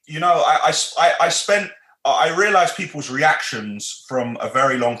 you know, I realized people's reactions from a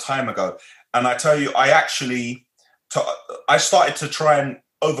very long time ago. And I tell you, I started to try and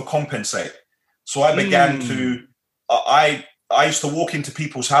overcompensate. So I began to, I used to walk into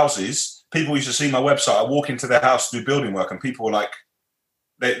people's houses. People used to see my website. I walk into their house to do building work, and people were like,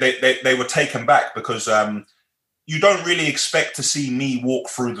 they were taken back because you don't really expect to see me walk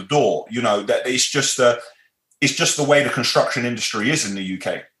through the door. You know, that it's just the way the construction industry is in the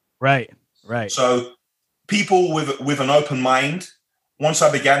UK. Right. So people with an open mind, once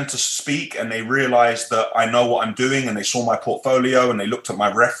I began to speak and they realized that I know what I'm doing and they saw my portfolio and they looked at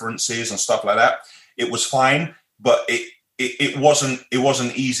my references and stuff like that, it was fine. But it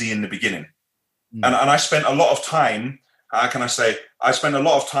wasn't easy in the beginning. And I spent a lot of time, how can I say,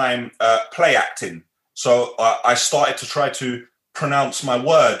 play acting. So I started to try to pronounce my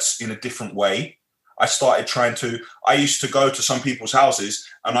words in a different way. I used to go to some people's houses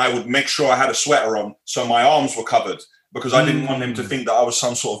and I would make sure I had a sweater on so my arms were covered because I didn't want them to think that I was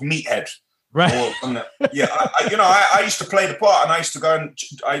some sort of meathead. Right. I used to play the part, and I used to go and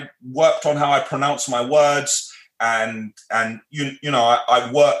I worked on how I pronounce my words and I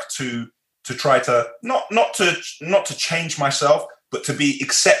worked to try to not to change myself, but to be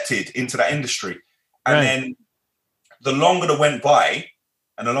accepted into that industry. And then the longer that went by,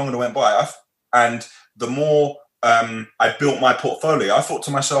 and the more I built my portfolio, I thought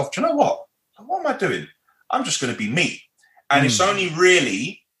to myself, do you know what? What am I doing? I'm just going to be me. And it's only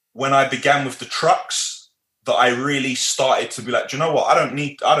really when I began with the trucks that I really started to be like, do you know what? I don't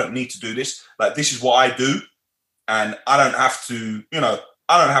need to do this. Like, this is what I do. And I don't have to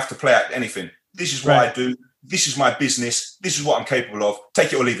play act anything. This is what I do. This is my business. This is what I'm capable of.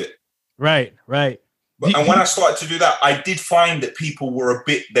 Take it or leave it. Right. And when I started to do that, I did find that people were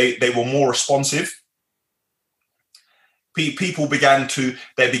they were more responsive. People began to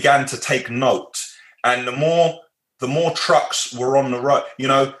take note, and the more trucks were on the road. You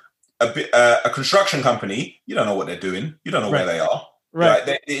know, a construction company, you don't know what they're doing. You don't know where they are.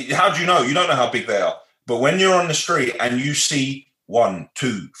 Right. How do you know? You don't know how big they are. But when you're on the street and you see 1,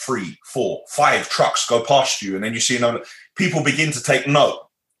 2, 3, 4, 5 trucks go past you, and then you see another, people begin to take note.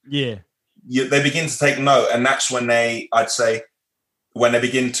 Yeah. They begin to take note, and that's when they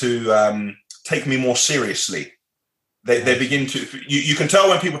begin to take me more seriously. They begin to. You can tell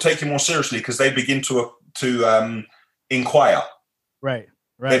when people take you more seriously because they begin to inquire. Right.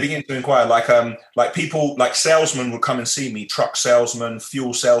 They begin to inquire, like people, like salesmen would come and see me, truck salesmen,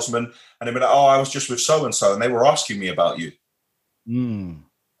 fuel salesmen, and they'd be like, "Oh, I was just with so and so, and they were asking me about you." And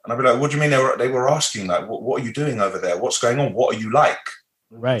I'd be like, "What do you mean they were asking? Like, what are you doing over there? What's going on? What are you like?"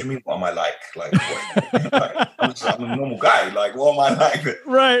 Right. What do you mean, what am I like? Like, I'm a normal guy. Like, what am I like?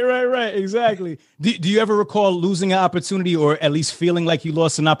 Right. Exactly. Do you ever recall losing an opportunity, or at least feeling like you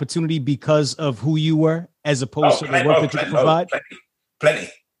lost an opportunity because of who you were, as opposed to the work that you could provide? Plenty.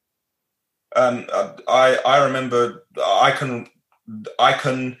 I remember. I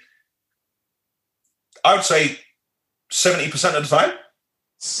would say 70% of the time.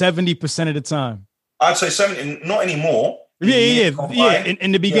 70% of the time. I'd say 70. Not anymore. Yeah.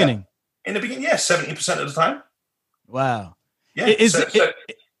 In the beginning. In the beginning, 70% of the time. Wow. Yeah.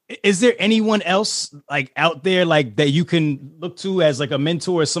 Is there anyone else like out there like that you can look to as like a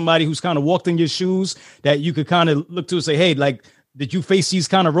mentor or somebody who's kind of walked in your shoes that you could kind of look to and say, hey, like, did you face these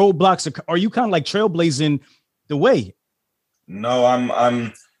kind of roadblocks, or are you kind of like trailblazing the way? No,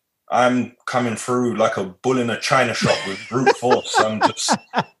 I'm coming through like a bull in a china shop with brute force. I'm just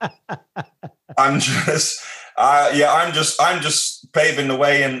paving the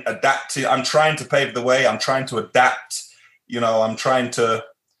way and adapting. I'm trying to pave the way. I'm trying to adapt. You know, I'm just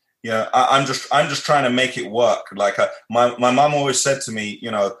trying to make it work. Like my mom always said to me,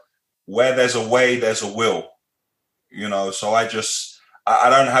 you know, where there's a way, there's a will. You know, so I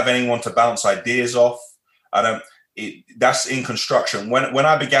don't have anyone to bounce ideas off. that's in construction. When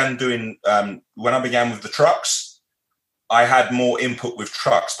I began with the trucks, I had more input with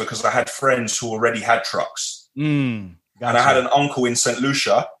trucks because I had friends who already had trucks. Gotcha. And I had an uncle in St.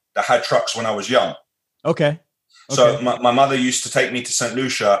 Lucia that had trucks when I was young. Okay. So my mother used to take me to St.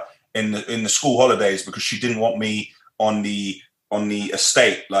 Lucia in the school holidays because she didn't want me on the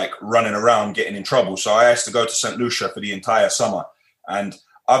estate, like running around getting in trouble. So I used to go to St. Lucia for the entire summer. And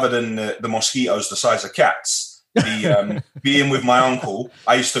other than the mosquitoes the size of cats, being with my uncle,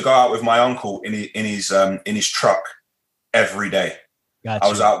 I used to go out with my uncle in his truck every day. Gotcha. I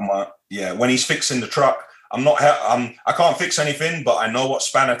was out when he's fixing the truck. I can't fix anything, but I know what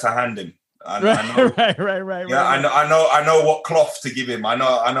spanner to hand him. I know, right. Yeah, I know what cloth to give him. I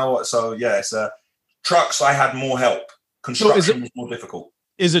know what. So yeah, it's trucks. I had more help. Construction was more difficult.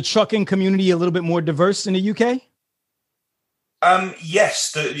 Is the trucking community a little bit more diverse in the UK?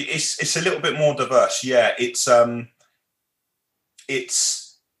 Yes, it's a little bit more diverse. Yeah,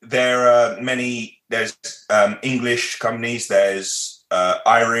 there are many. There's English companies. There's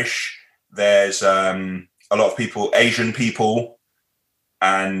Irish. There's a lot of people, Asian people,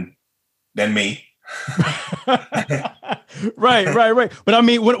 and then me. Right. But I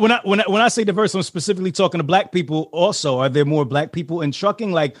mean, when I say diverse, I'm specifically talking to Black people. Also, are there more Black people in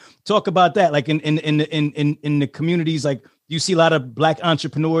trucking? Like, talk about that. Like in the communities, like, you see a lot of Black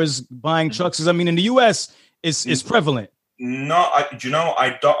entrepreneurs buying trucks. I mean, in the U.S., it's prevalent. No,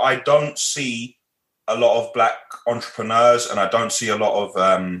 I don't see a lot of Black entrepreneurs, and I don't see a lot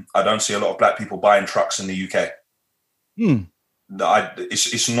of Black people buying trucks in the UK.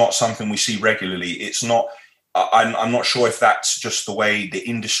 It's not something we see regularly. It's not. I'm not sure if that's just the way the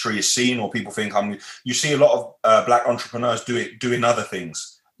industry is seen, or people think you see a lot of Black entrepreneurs doing other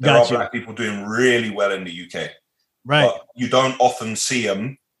things. There are Black people doing really well in the UK, right? But you don't often see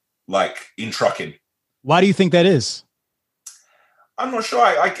them like in trucking. Why do you think that is? I'm not sure.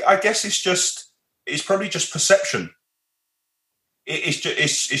 I guess it's probably just perception. It's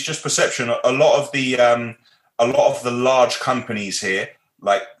just perception. A lot of the large companies here,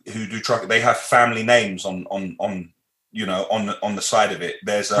 like who do truck, they have family names on the side of it.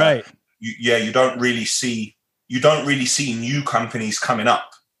 There's right. You don't really see new companies coming up.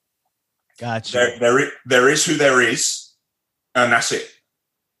 Gotcha. There is who there is, and that's it.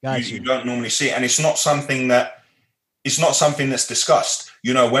 Gotcha. You don't normally see it, and it's not something that's discussed.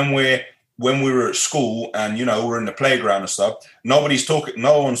 When we were at school and we're in the playground and stuff, no one's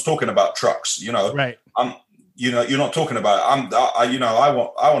talking about trucks. Right. You're not talking about it.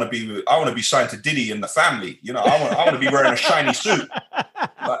 I want to be signed to Diddy and the family. I want to be wearing a shiny suit.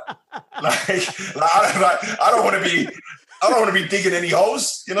 I don't want to be digging any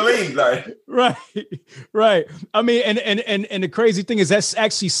holes. You know what I mean? Like, right. I mean, and the crazy thing is that's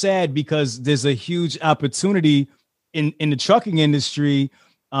actually sad because there's a huge opportunity in the trucking industry.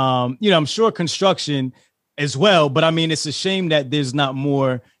 I'm sure construction as well, but I mean, it's a shame that there's not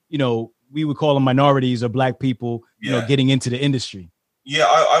more, we would call them minorities or Black people, getting into the industry. Yeah,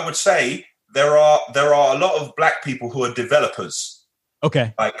 I would say there are a lot of Black people who are developers.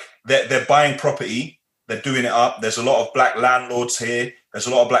 Okay. Like they're buying property, they're doing it up. There's a lot of Black landlords here. There's a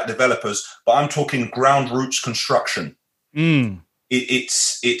lot of Black developers, but I'm talking ground roots construction.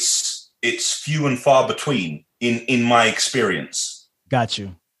 It's few and far between in my experience. Got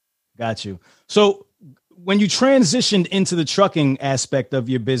you. So when you transitioned into the trucking aspect of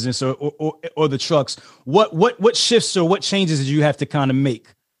your business or the trucks, what shifts or what changes did you have to kind of make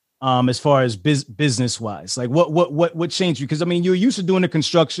as far as business wise? Like what changed you? Because I mean, you're used to doing the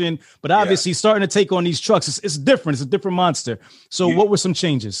construction, but obviously starting to take on these trucks, it's different. It's a different monster. So what were some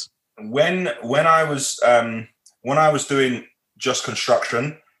changes? When I was doing just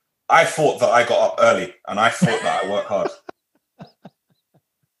construction, I thought that I got up early and I thought that I worked hard.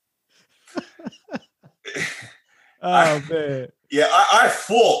 Man. Yeah, I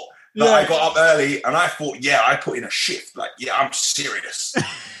thought that I got up early and I thought, I put in a shift. Like, I'm serious.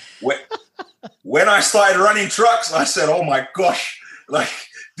 when I started running trucks, I said, oh my gosh, like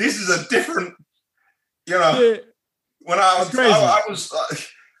this is a different, when I was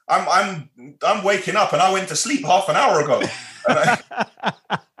I'm waking up and I went to sleep half an hour ago.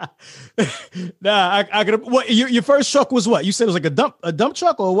 I could. What your first truck was? What you said it was like a dump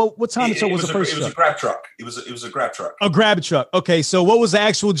truck, or what time of truck was the first? It was a grab truck. It was a grab truck. A grab truck. Okay, so what was the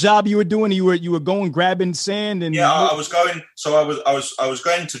actual job you were doing? You were going grabbing sand and I was going. So I was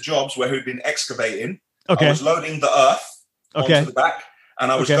going to jobs where we'd been excavating. Okay, I was loading the earth onto the back,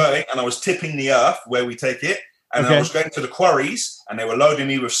 and I was going and I was tipping the earth where we take it. And then I was going to the quarries and they were loading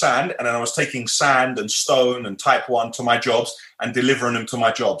me with sand. And then I was taking sand and stone and type 1 to my jobs and delivering them to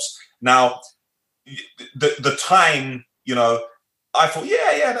my jobs. Now, the time, you know, I thought,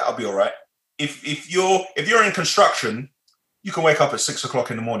 yeah, that'll be all right. If you're in construction, you can wake up at 6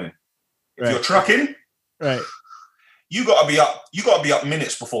 o'clock in the morning. If you're trucking, right, you gotta be up. You gotta be up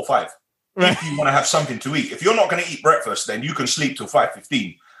minutes before 5. Right. If you want to have something to eat. If you're not going to eat breakfast, then you can sleep till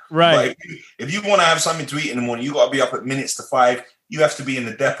 5:15. Right. But if you want to have something to eat in the morning, you got to be up at minutes to 5. You have to be in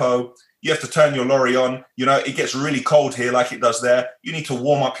the depot. You have to turn your lorry on. You know, it gets really cold here like it does there. You need to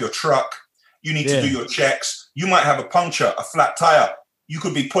warm up your truck. You need to do your checks. You might have a puncture, a flat tire. You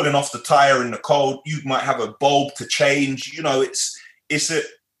could be pulling off the tire in the cold. You might have a bulb to change. You know,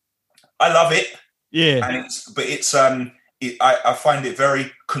 I love it. Yeah. And I find it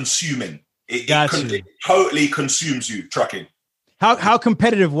very consuming. It totally consumes you, trucking. How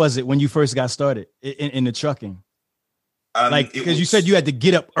competitive was it when you first got started in the trucking? Because you said you had to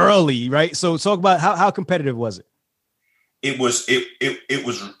get up early, right? So talk about how competitive was it? It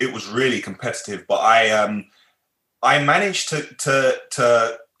was really competitive, but I managed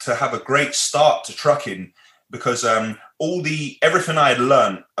to have a great start to trucking because everything I had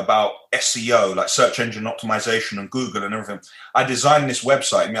learned about SEO, like search engine optimization and Google and everything, I designed this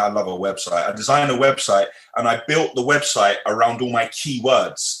website. I mean, I love a website. I designed a website and I built the website around all my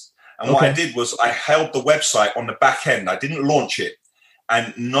keywords. And what I did was I held the website on the back end. I didn't launch it.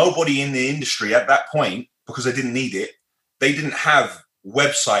 And nobody in the industry at that point, because they didn't need it, they didn't have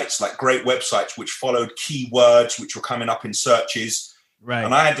websites, like great websites, which followed keywords, which were coming up in searches. Right.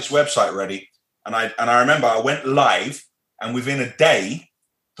 And I had this website ready. And I remember I went live, and within a day,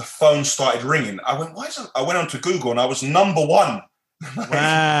 the phone started ringing. I went onto Google, and I was number one.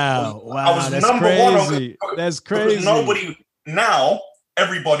 Wow! I was that's number crazy. one. That's crazy.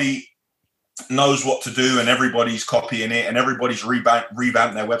 Everybody knows what to do, and everybody's copying it, and everybody's revamped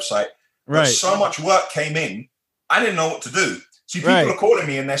their website. Right. But so much work came in, I didn't know what to do. See, people are calling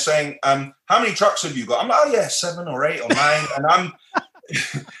me, and they're saying, "How many trucks have you got?" I'm like, "Oh yeah, 7 or 8 or 9," and I'm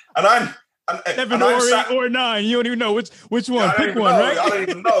 7 or 8 or 9. You don't even know which one. Pick one, right? I don't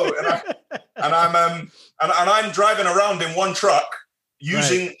even know. And I'm driving around in one truck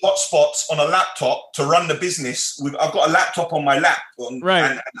using hotspots on a laptop to run the business. I've got a laptop on my lap and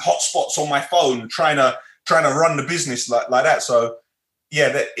hotspots on my phone, trying to run the business like that. So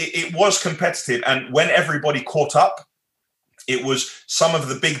yeah, it was competitive. And when everybody caught up, it was some of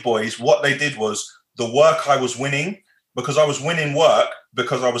the big boys. What they did was the work I was winning, because I was winning work,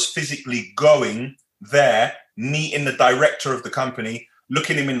 because I was physically going there, meeting the director of the company,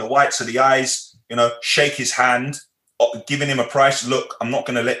 looking him in the whites of the eyes, you know, shake his hand, giving him a price. Look, I'm not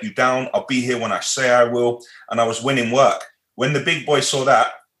going to let you down. I'll be here when I say I will. And I was winning work. When the big boys saw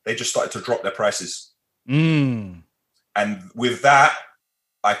that, they just started to drop their prices. And with that,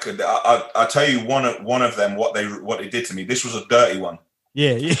 I'll tell you one of them, what they did to me. This was a dirty one.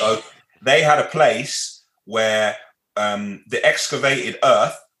 Yeah. So they had a place where the excavated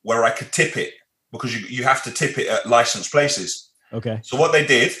earth, where I could tip it, because you have to tip it at licensed places. Okay. So what they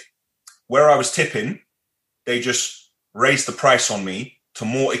did, where I was tipping, they just raised the price on me to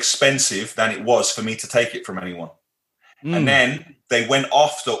more expensive than it was for me to take it from anyone. And then they went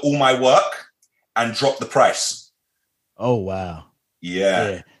after all my work and dropped the price. Oh, wow.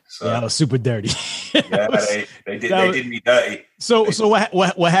 Yeah. So that was super dirty. They did me dirty. So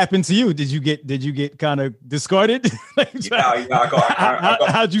what happened to you? Did you get kind of discarded?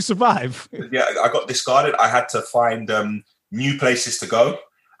 How'd you survive? Yeah, I got discarded. I had to find new places to go.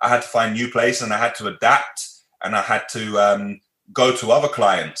 I had to find new places, and I had to adapt, and I had to go to other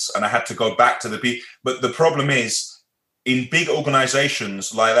clients, and I had to go back to the people. But the problem is, in big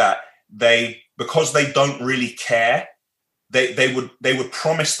organizations like that, because they don't really care, they would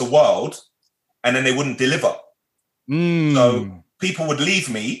promise the world, and then they wouldn't deliver. So people would leave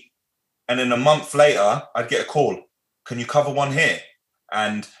me, and then a month later, I'd get a call. Can you cover one here?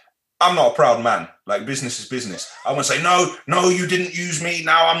 And I'm not a proud man. Like, business is business. I won't say, no, you didn't use me.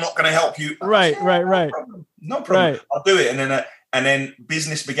 Now I'm not going to help you. Right. No problem. Right. I'll do it. And then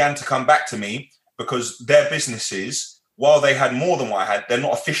business began to come back to me, because their businesses, while they had more than what I had, they're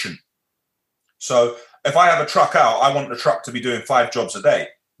not efficient. So if I have a truck out, I want the truck to be doing 5 jobs a day.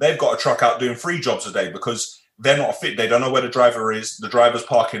 They've got a truck out doing 3 jobs a day, because they're not fit. They don't know where the driver is. The driver's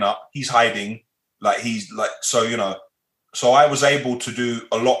parking up. He's hiding. So I was able to do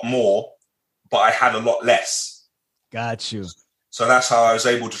a lot more, but I had a lot less. Got you. So that's how I was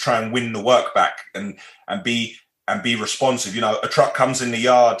able to try and win the work back and be responsive. You know, a truck comes in the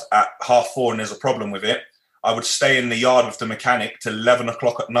yard at 4:30 and there's a problem with it. I would stay in the yard with the mechanic till 11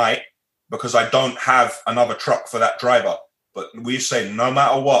 o'clock at night, because I don't have another truck for that driver. But we say, no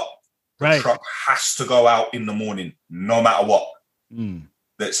matter what, the truck has to go out in the morning, no matter what.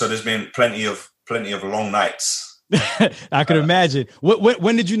 So there's been plenty of plenty of long nights. I could imagine.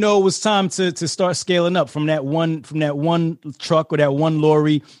 When did you know it was time to start scaling up from that one truck or that one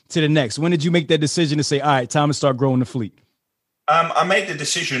lorry to the next? When did you make that decision to say, all right, time to start growing the fleet? I made the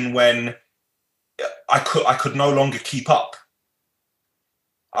decision when I could no longer keep up.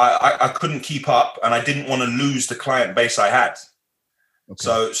 I couldn't keep up, and I didn't want to lose the client base I had.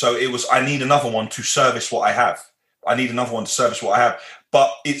 Okay. So it was, I need another one to service what I have.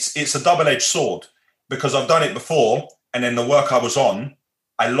 But it's a double-edged sword, because I've done it before, and then the work I was on,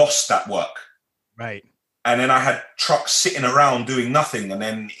 I lost that work. Right. And then I had trucks sitting around doing nothing. And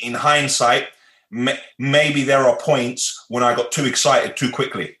then in hindsight, maybe there are points when I got too excited too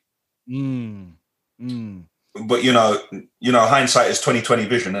quickly. But hindsight is 20/20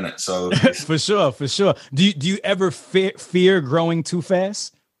 vision, isn't it? So for sure. Do you ever fear growing too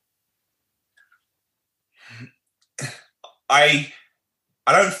fast? I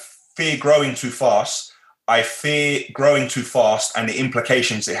don't fear growing too fast. I fear growing too fast and the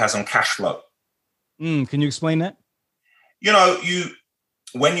implications it has on cash flow. Can you explain that?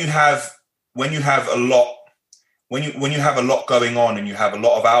 When you have a lot going on, and you have a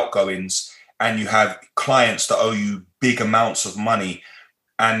lot of outgoings, and you have clients that owe you big amounts of money,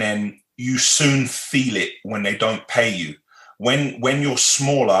 and then you soon feel it when they don't pay you. When you're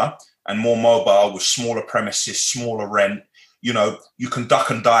smaller and more mobile with smaller premises, smaller rent, you can duck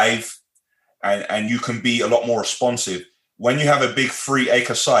and dive, and you can be a lot more responsive. When you have a big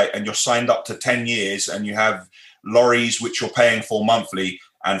 3-acre site and you're signed up to 10 years and you have lorries which you're paying for monthly,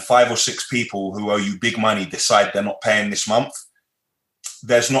 and 5 or 6 people who owe you big money decide they're not paying this month,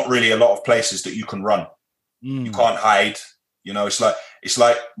 there's not really a lot of places that you can run. You can't hide. It's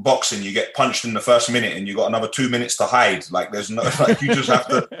like boxing. You get punched in the first minute and you got another 2 minutes to hide. Like there's no, like you just have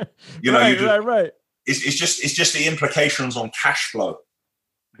to, right. It's just the implications on cash flow.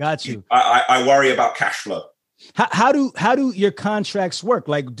 Got you. I worry about cash flow. How do your contracts work?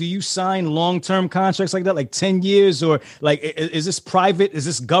 Like, do you sign long-term contracts like that, like 10 years, or like, is this private? Is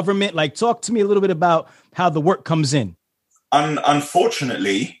this government? Like, talk to me a little bit about how the work comes in.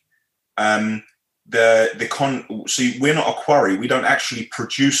 Unfortunately, we're not a quarry. We don't actually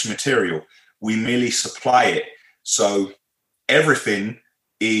produce material. We merely supply it. So everything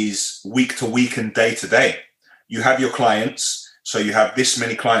is week to week and day to day. You have your clients. So you have this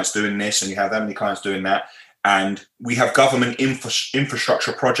many clients doing this, and you have that many clients doing that. And we have government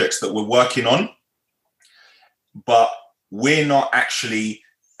infrastructure projects that we're working on, but we're not actually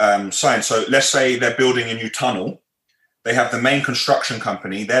signed. So let's say they're building a new tunnel. They have the main construction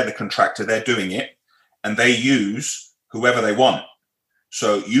company. They're the contractor. They're doing it, and they use whoever they want.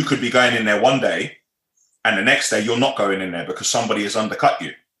 So you could be going in there one day, and the next day you're not going in there because somebody has undercut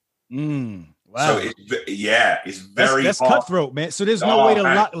you. Wow. So it's very that's cutthroat, man. So there's no way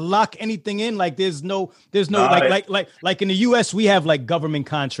to lock anything in. Like there's no like in the US, we have like government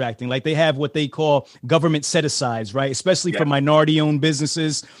contracting. Like they have what they call government set-asides, right? Especially for minority-owned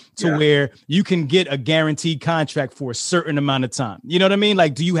businesses, to where you can get a guaranteed contract for a certain amount of time. You know what I mean?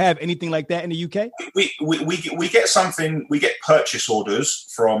 Like, do you have anything like that in the UK? We get something. We get purchase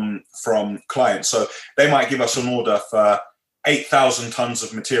orders from clients. So they might give us an order for 8,000 tons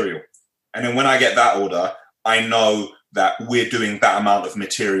of material. And then when I get that order, I know that we're doing that amount of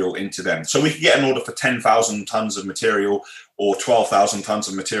material into them. So we can get an order for 10,000 tons of material or 12,000 tons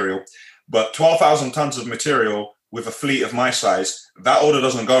of material. But 12,000 tons of material with a fleet of my size, that order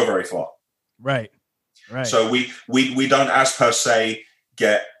doesn't go very far. Right. So we don't, as per se,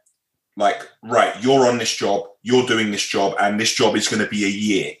 get like, right, you're on this job, you're doing this job, and this job is going to be a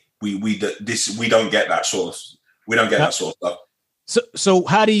year. We don't get that sort of stuff. So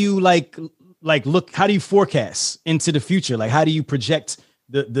how do you like look? How do you forecast into the future? Like, how do you project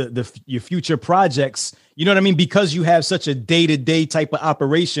your future projects? You know what I mean? Because you have such a day-to-day type of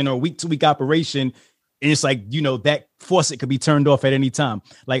operation or week-to-week operation, and it's like, that faucet could be turned off at any time.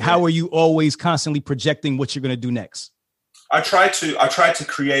 Like, how are you always constantly projecting what you're going to do next? I try to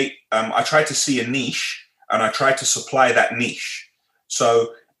create. I try to see a niche, and I try to supply that niche.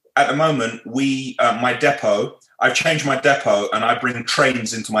 So at the moment, my depot. I've changed my depot, and I bring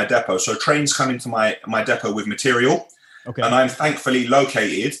trains into my depot. So trains come into my depot with material. Okay. And I'm thankfully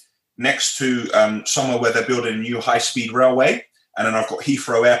located next to somewhere where they're building a new high-speed railway. And then I've got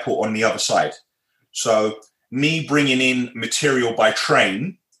Heathrow Airport on the other side. So me bringing in material by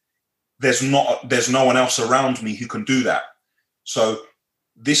train, there's no one else around me who can do that. So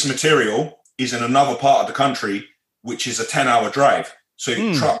this material is in another part of the country, which is a 10-hour drive.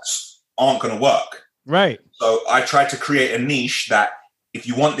 So trucks aren't going to work. Right. So I tried to create a niche that if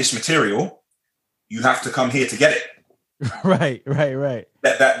you want this material, you have to come here to get it. Right.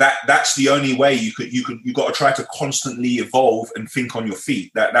 That's the only way you got to try to constantly evolve and think on your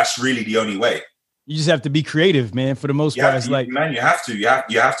feet. That's really the only way. You just have to be creative, man. For the most part, it's like, man, you have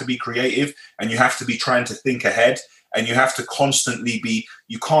to be creative, and you have to be trying to think ahead, and you have to constantly be.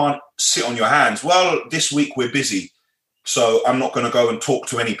 You can't sit on your hands. Well, this week we're busy, so I'm not going to go and talk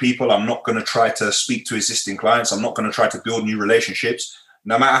to any people. I'm not going to try to speak to existing clients. I'm not going to try to build new relationships.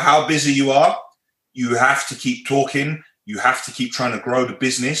 No matter how busy you are, you have to keep talking. You have to keep trying to grow the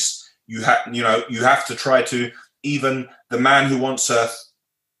business. You have to try to, even the man who wants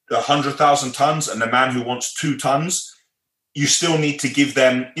 100,000 tons and the man who wants 2 tons, you still need to give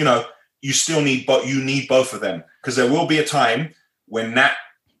them, you need both of them, because there will be a time when that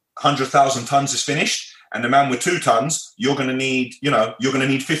 100,000 tons is finished and the man with 2 tons, you're going to need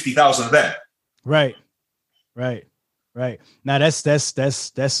 50,000 of them. Right. Now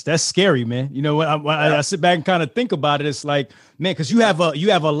that's scary, man. You know, when I sit back and kind of think about it, it's like, man, because you have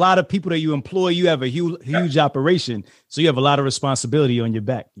a lot of people that you employ, you have a huge operation, so you have a lot of responsibility on your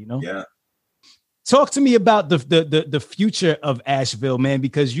back. You know. Yeah. Talk to me about the future of Asheville, man,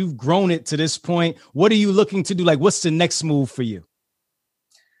 because you've grown it to this point. What are you looking to do? Like, what's the next move for you?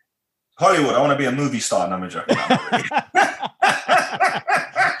 Hollywood. I want to be a movie star. No, I'm joking.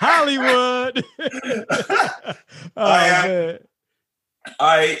 Hollywood. The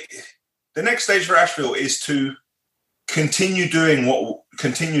next stage for Asheville is to continue doing what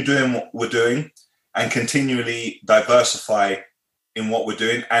we're doing and continually diversify in what we're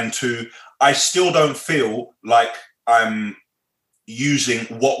doing. And I still don't feel like I'm using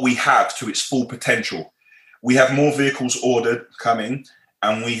what we have to its full potential. We have more vehicles ordered coming,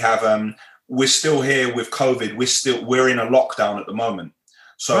 and we have we're still here with COVID. We're in a lockdown at the moment.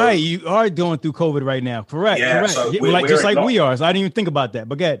 So, right, you are going through COVID right now, correct? Yeah, correct. So just like we are. So I didn't even think about that.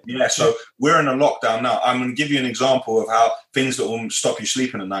 But go ahead. Yeah, so we're in a lockdown now. I'm going to give you an example of how things that will stop you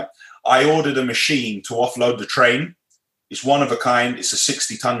sleeping at night. I ordered a machine to offload the train. It's one of a kind. It's a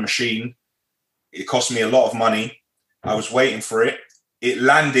 60-ton machine. It cost me a lot of money. I was waiting for it. It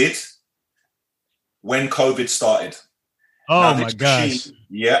landed when COVID started. Oh my gosh!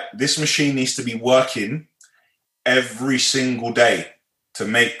 This machine needs to be working every single day to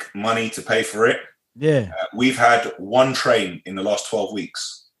make money to pay for it. Yeah. We've had 1 train in the last 12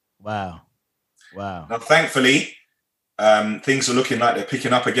 weeks. Wow. Now, thankfully, things are looking like they're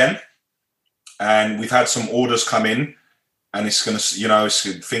picking up again. And we've had some orders come in, and it's going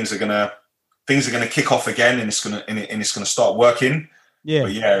to, things are going to kick off again, and it's going to start working. Yeah.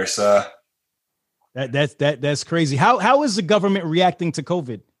 But yeah, it's that's crazy. How is the government reacting to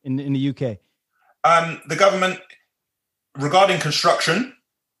COVID in the UK? The government, regarding construction,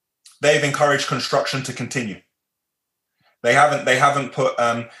 they've encouraged construction to continue. They haven't put.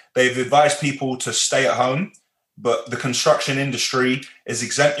 They've advised people to stay at home, but the construction industry is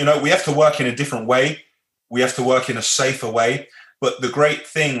exempt. You know, we have to work in a different way. We have to work in a safer way. But the great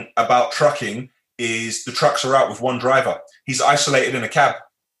thing about trucking is the trucks are out with 1 driver. He's isolated in a cab.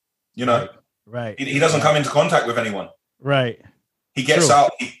 You know, right. He doesn't come into contact with anyone. Right. He gets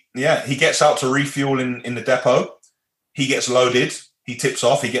out. He gets out to refuel in the depot. He gets loaded. He tips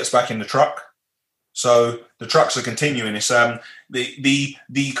off. He gets back in the truck. So the trucks are continuing. It's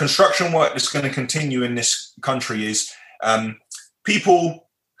the construction work that's going to continue in this country is people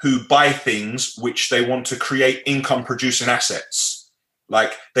who buy things which they want to create income producing assets.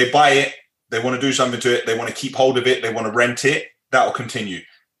 Like they buy it, they want to do something to it, they want to keep hold of it, they want to rent it. That will continue.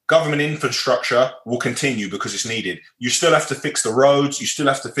 Government infrastructure will continue because it's needed. You still have to fix the roads. You still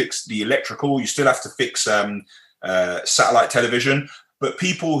have to fix the electrical. You still have to fix satellite television. But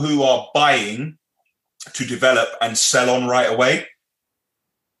people who are buying to develop and sell on right away,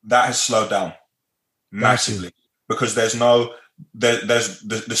 that has slowed down massively because there's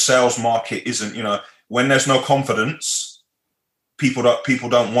the sales market isn't, when there's no confidence, people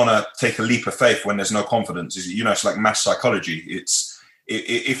don't want to take a leap of faith when there's no confidence. It's like mass psychology.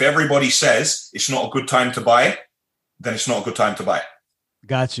 If everybody says it's not a good time to buy, then it's not a good time to buy.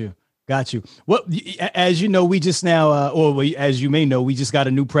 Got you. Well, as you know, we just now, as you may know, we just got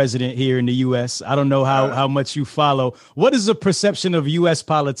a new president here in the U.S. I don't know how much you follow. What is the perception of U.S.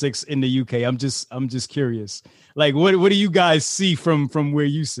 politics in the UK? I'm just curious. Like, what do you guys see from where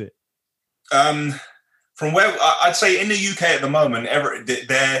you sit? From where I'd say in the UK at the moment,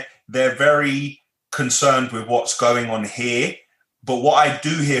 they're very concerned with what's going on here. But what I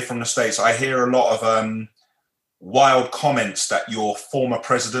do hear from the States, I hear a lot of wild comments that your former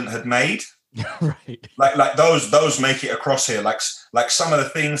president had made. Right. Like those make it across here. Like some of the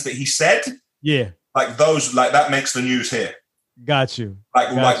things that he said. Yeah. Like those, like that makes the news here. Got you.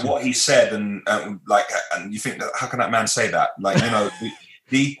 Like what he said, and and you think that how can that man say that? Like, you know,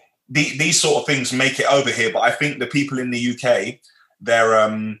 these sort of things make it over here. But I think the people in the UK,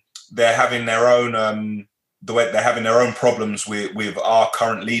 they're having their own they're having their own problems with our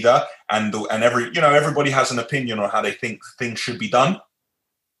current leader, and everybody has an opinion on how they think things should be done.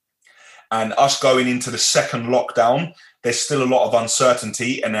 And us going into the second lockdown, there's still a lot of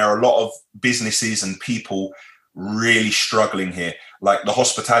uncertainty, and there are a lot of businesses and people really struggling here. Like the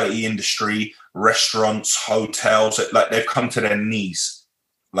hospitality industry, restaurants, hotels, like they've come to their knees.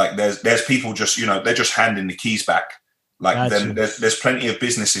 Like there's people just, you know, they're just handing the keys back. Like then there's plenty of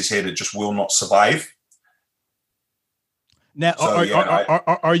businesses here that just will not survive. Now,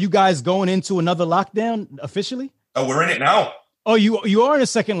 are you guys going into another lockdown officially? Oh, we're in it now. Oh, you are in a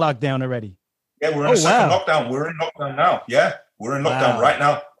second lockdown already. Yeah, we're in a second lockdown. We're in lockdown now. Yeah, we're in lockdown right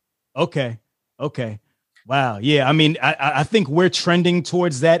now. Okay. Wow. Yeah. I mean, I think we're trending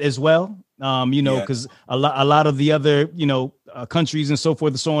towards that as well. You know, because a lot of the other, you know, countries and so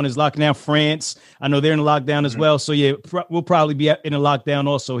forth and so on is locking down. France, I know they're in a lockdown as well. So yeah, we'll probably be in a lockdown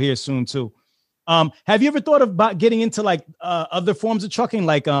also here soon too. Have you ever thought about getting into like other forms of trucking,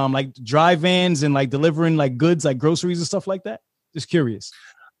 like dry vans and like delivering like goods, like groceries and stuff like that? Just curious.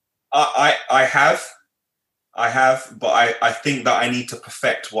 I have, but I think that I need to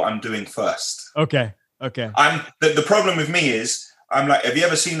perfect what I'm doing first. Okay. The problem with me is I'm like, have you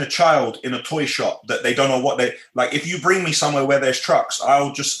ever seen a child in a toy shop that they don't know what they like? If you bring me somewhere where there's trucks,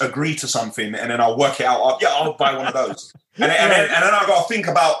 I'll just agree to something and then I'll work it out. I'll buy one of those. And then I've got to think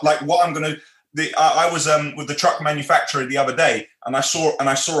about like what I'm going to. I was with the truck manufacturer the other day, and I saw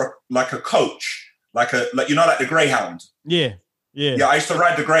a coach, like the Greyhound. Yeah. I used to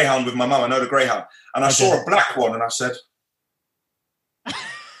ride the Greyhound with my mum. I know the Greyhound, and I saw a black one, and I said,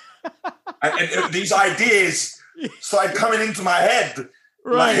 and these ideas started coming into my head,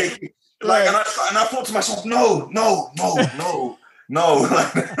 right? And I thought to myself, no,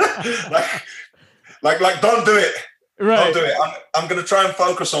 like don't do it. Right. Don't do it. I'm going to try and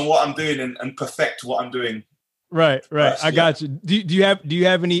focus on what I'm doing and perfect what I'm doing. Right. I got you. Do you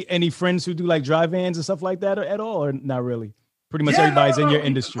have any friends who do like dry vans and stuff like that at all, or not really? Pretty much everybody's in your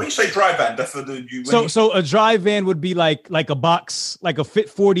industry. When you say dry van, so a dry van would be like a box, like a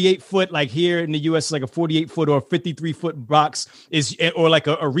 48 foot, like here in the US, like a 48 foot or 53 foot box or like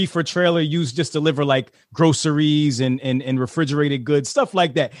a reefer trailer used just to deliver like groceries and refrigerated goods, stuff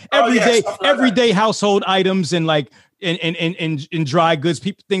like that. Everyday household items and like in dry goods,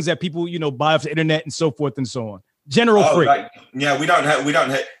 things that people, you know, buy off the internet and so forth and so on. General freight. We don't have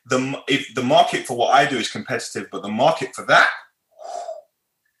if the market for what I do is competitive, but the market for that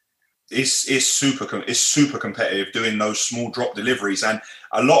is super competitive, doing those small drop deliveries. And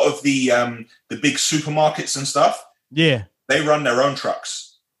a lot of the big supermarkets and stuff, they run their own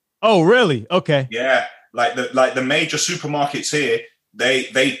trucks. Oh, really? Okay. Yeah. Like the major supermarkets here, they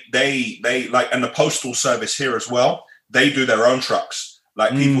like, and the postal service here as well, they do their own trucks.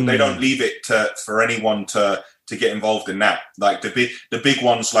 Like people, they don't leave it for anyone to get involved in that. Like the big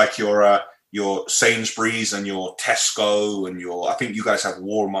ones, like your Sainsbury's and your Tesco and I think you guys have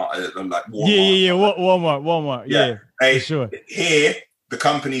Walmart, like Walmart. Walmart. Yeah, for sure. Here, the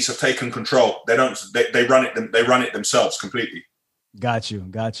companies have taken control. They run it themselves completely. Got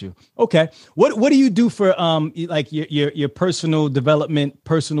you. Okay. What do you do for like your personal development,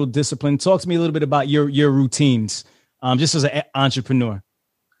 personal discipline? Talk to me a little bit about your routines, just as an entrepreneur.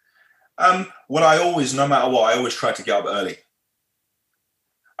 Well, no matter what, I always try to get up early.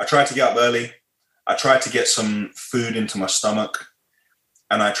 I try to get some food into my stomach,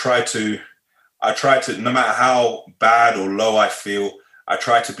 and I try to, no matter how bad or low I feel, I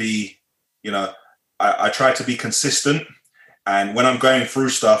try to be, I try to be consistent. And when I'm going through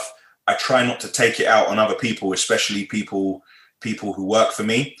stuff, I try not to take it out on other people, especially people who work for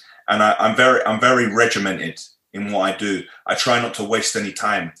me. And I'm very regimented in what I do. I try not to waste any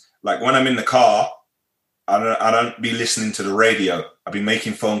time. Like when I'm in the car, I don't be listening to the radio. I'll be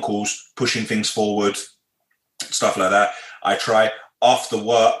making phone calls, pushing things forward, stuff like that. I try after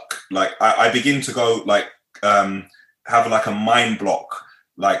work, like I begin to go like have like a mind block,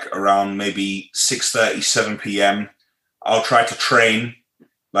 like around maybe 6:30, 7 p.m. I'll try to train,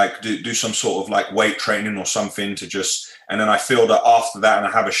 like do some sort of like weight training or something and then I feel that after that and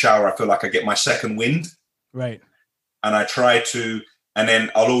I have a shower, I feel like I get my second wind. Right. And I try to, and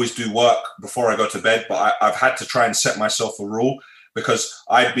then I'll always do work before I go to bed, but I've had to try and set myself a rule because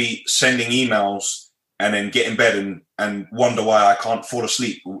I'd be sending emails and then get in bed and wonder why I can't fall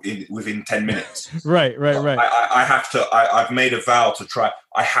asleep within 10 minutes. Right. I've made a vow to try,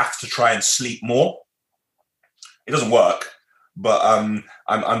 I have to try and sleep more. It doesn't work, but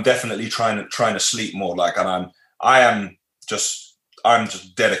I'm definitely trying to sleep more. Like, and I'm just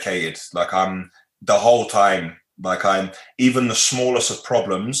dedicated. Like, I'm the whole time. Like, I'm even the smallest of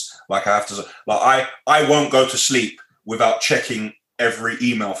problems. Like, I have to, like, I won't go to sleep without checking every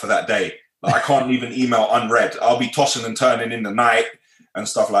email for that day. Like, I can't even email unread. I'll be tossing and turning in the night and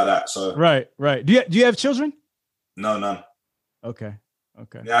stuff like that. So right. Do you have children? No, none. Okay.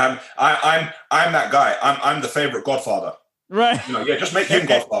 Yeah, I'm that guy. I'm the favorite godfather. Right. You know, yeah, just make him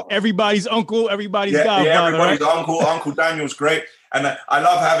godfather. Everybody's uncle, everybody's godfather. Yeah, everybody's right? uncle. Uncle Daniel's great. And I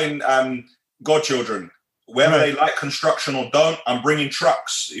love having godchildren. Whether they like construction or don't, I'm bringing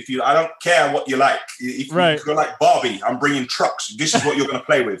trucks. I don't care what you like. If you're like Barbie, I'm bringing trucks. This is what you're going to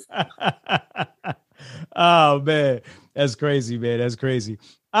play with. Oh, man. That's crazy, man. That's crazy.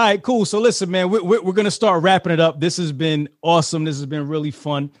 All right, cool. So listen, man, we're going to start wrapping it up. This has been awesome. This has been really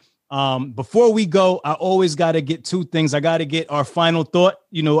fun. Before we go, I always got to get two things. I got to get our final thought.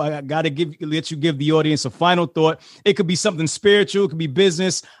 You know, I got to let you give the audience a final thought. It could be something spiritual. It could be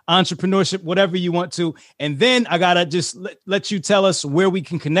business, entrepreneurship, whatever you want to. And then I got to just let you tell us where we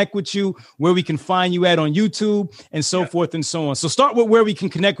can connect with you, where we can find you at on YouTube and so forth and so on. So start with where we can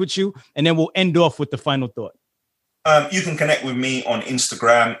connect with you, and then we'll end off with the final thought. You can connect with me on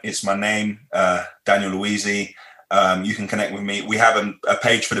Instagram. It's my name, Daniel Louisi. You can connect with me. We have a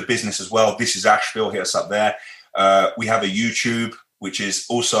page for the business as well. This is Asheville. Hit us up there. We have a YouTube, which is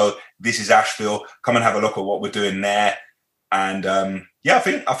also This is Asheville. Come and have a look at what we're doing there. And I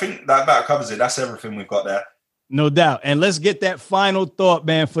think that about covers it. That's everything we've got there. No doubt. And let's get that final thought,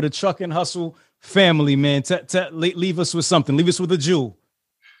 man, for the Truck and Hustle family, man. Leave us with something. Leave us with a jewel,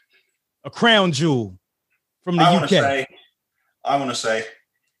 a crown jewel from the UK. I want to say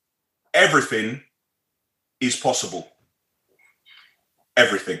everything is possible.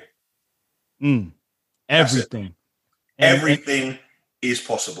 Everything. Everything. Everything is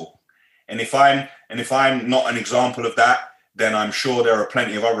possible. And if I'm not an example of that, then I'm sure there are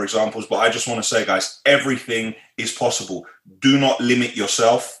plenty of other examples. But I just want to say, guys, everything is possible. Do not limit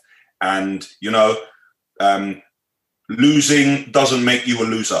yourself. And, losing doesn't make you a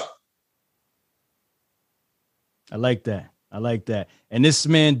loser. I like that. And this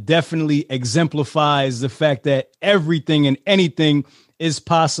man definitely exemplifies the fact that everything and anything is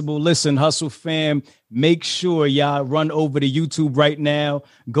possible. Listen, Hustle fam, make sure y'all run over to YouTube right now.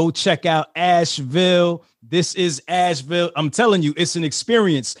 Go check out Asheville. This is Asheville. I'm telling you, it's an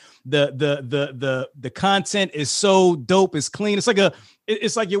experience. The content is so dope. It's clean.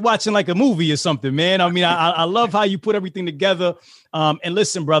 It's like you're watching like a movie or something, man. I mean, I love how you put everything together. And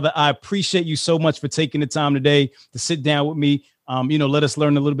listen, brother, I appreciate you so much for taking the time today to sit down with me. Let us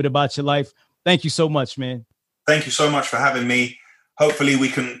learn a little bit about your life. Thank you so much, man. Thank you so much for having me. Hopefully we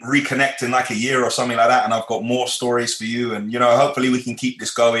can reconnect in like a year or something like that. And I've got more stories for you. And, hopefully we can keep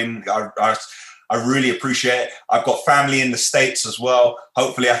this going. I really appreciate it. I've got family in the States as well.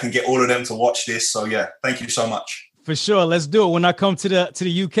 Hopefully I can get all of them to watch this. So yeah, thank you so much. For sure. Let's do it. When I come to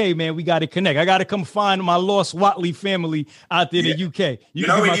the UK, man, we got to connect. I got to come find my lost Watley family out there in the UK. When you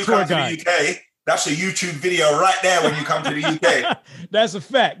come to the UK, that's a YouTube video right there when you come to the UK. That's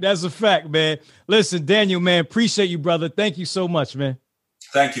a fact, man. Listen, Daniel, man, appreciate you, brother. Thank you so much, man.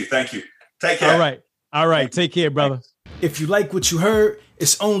 Thank you. Take care. All right. Take care, brother. Thanks. If you like what you heard,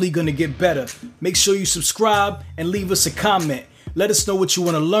 it's only going to get better. Make sure you subscribe and leave us a comment. Let us know what you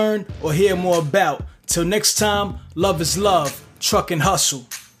want to learn or hear more about. Till next time, love is love, truck and hustle.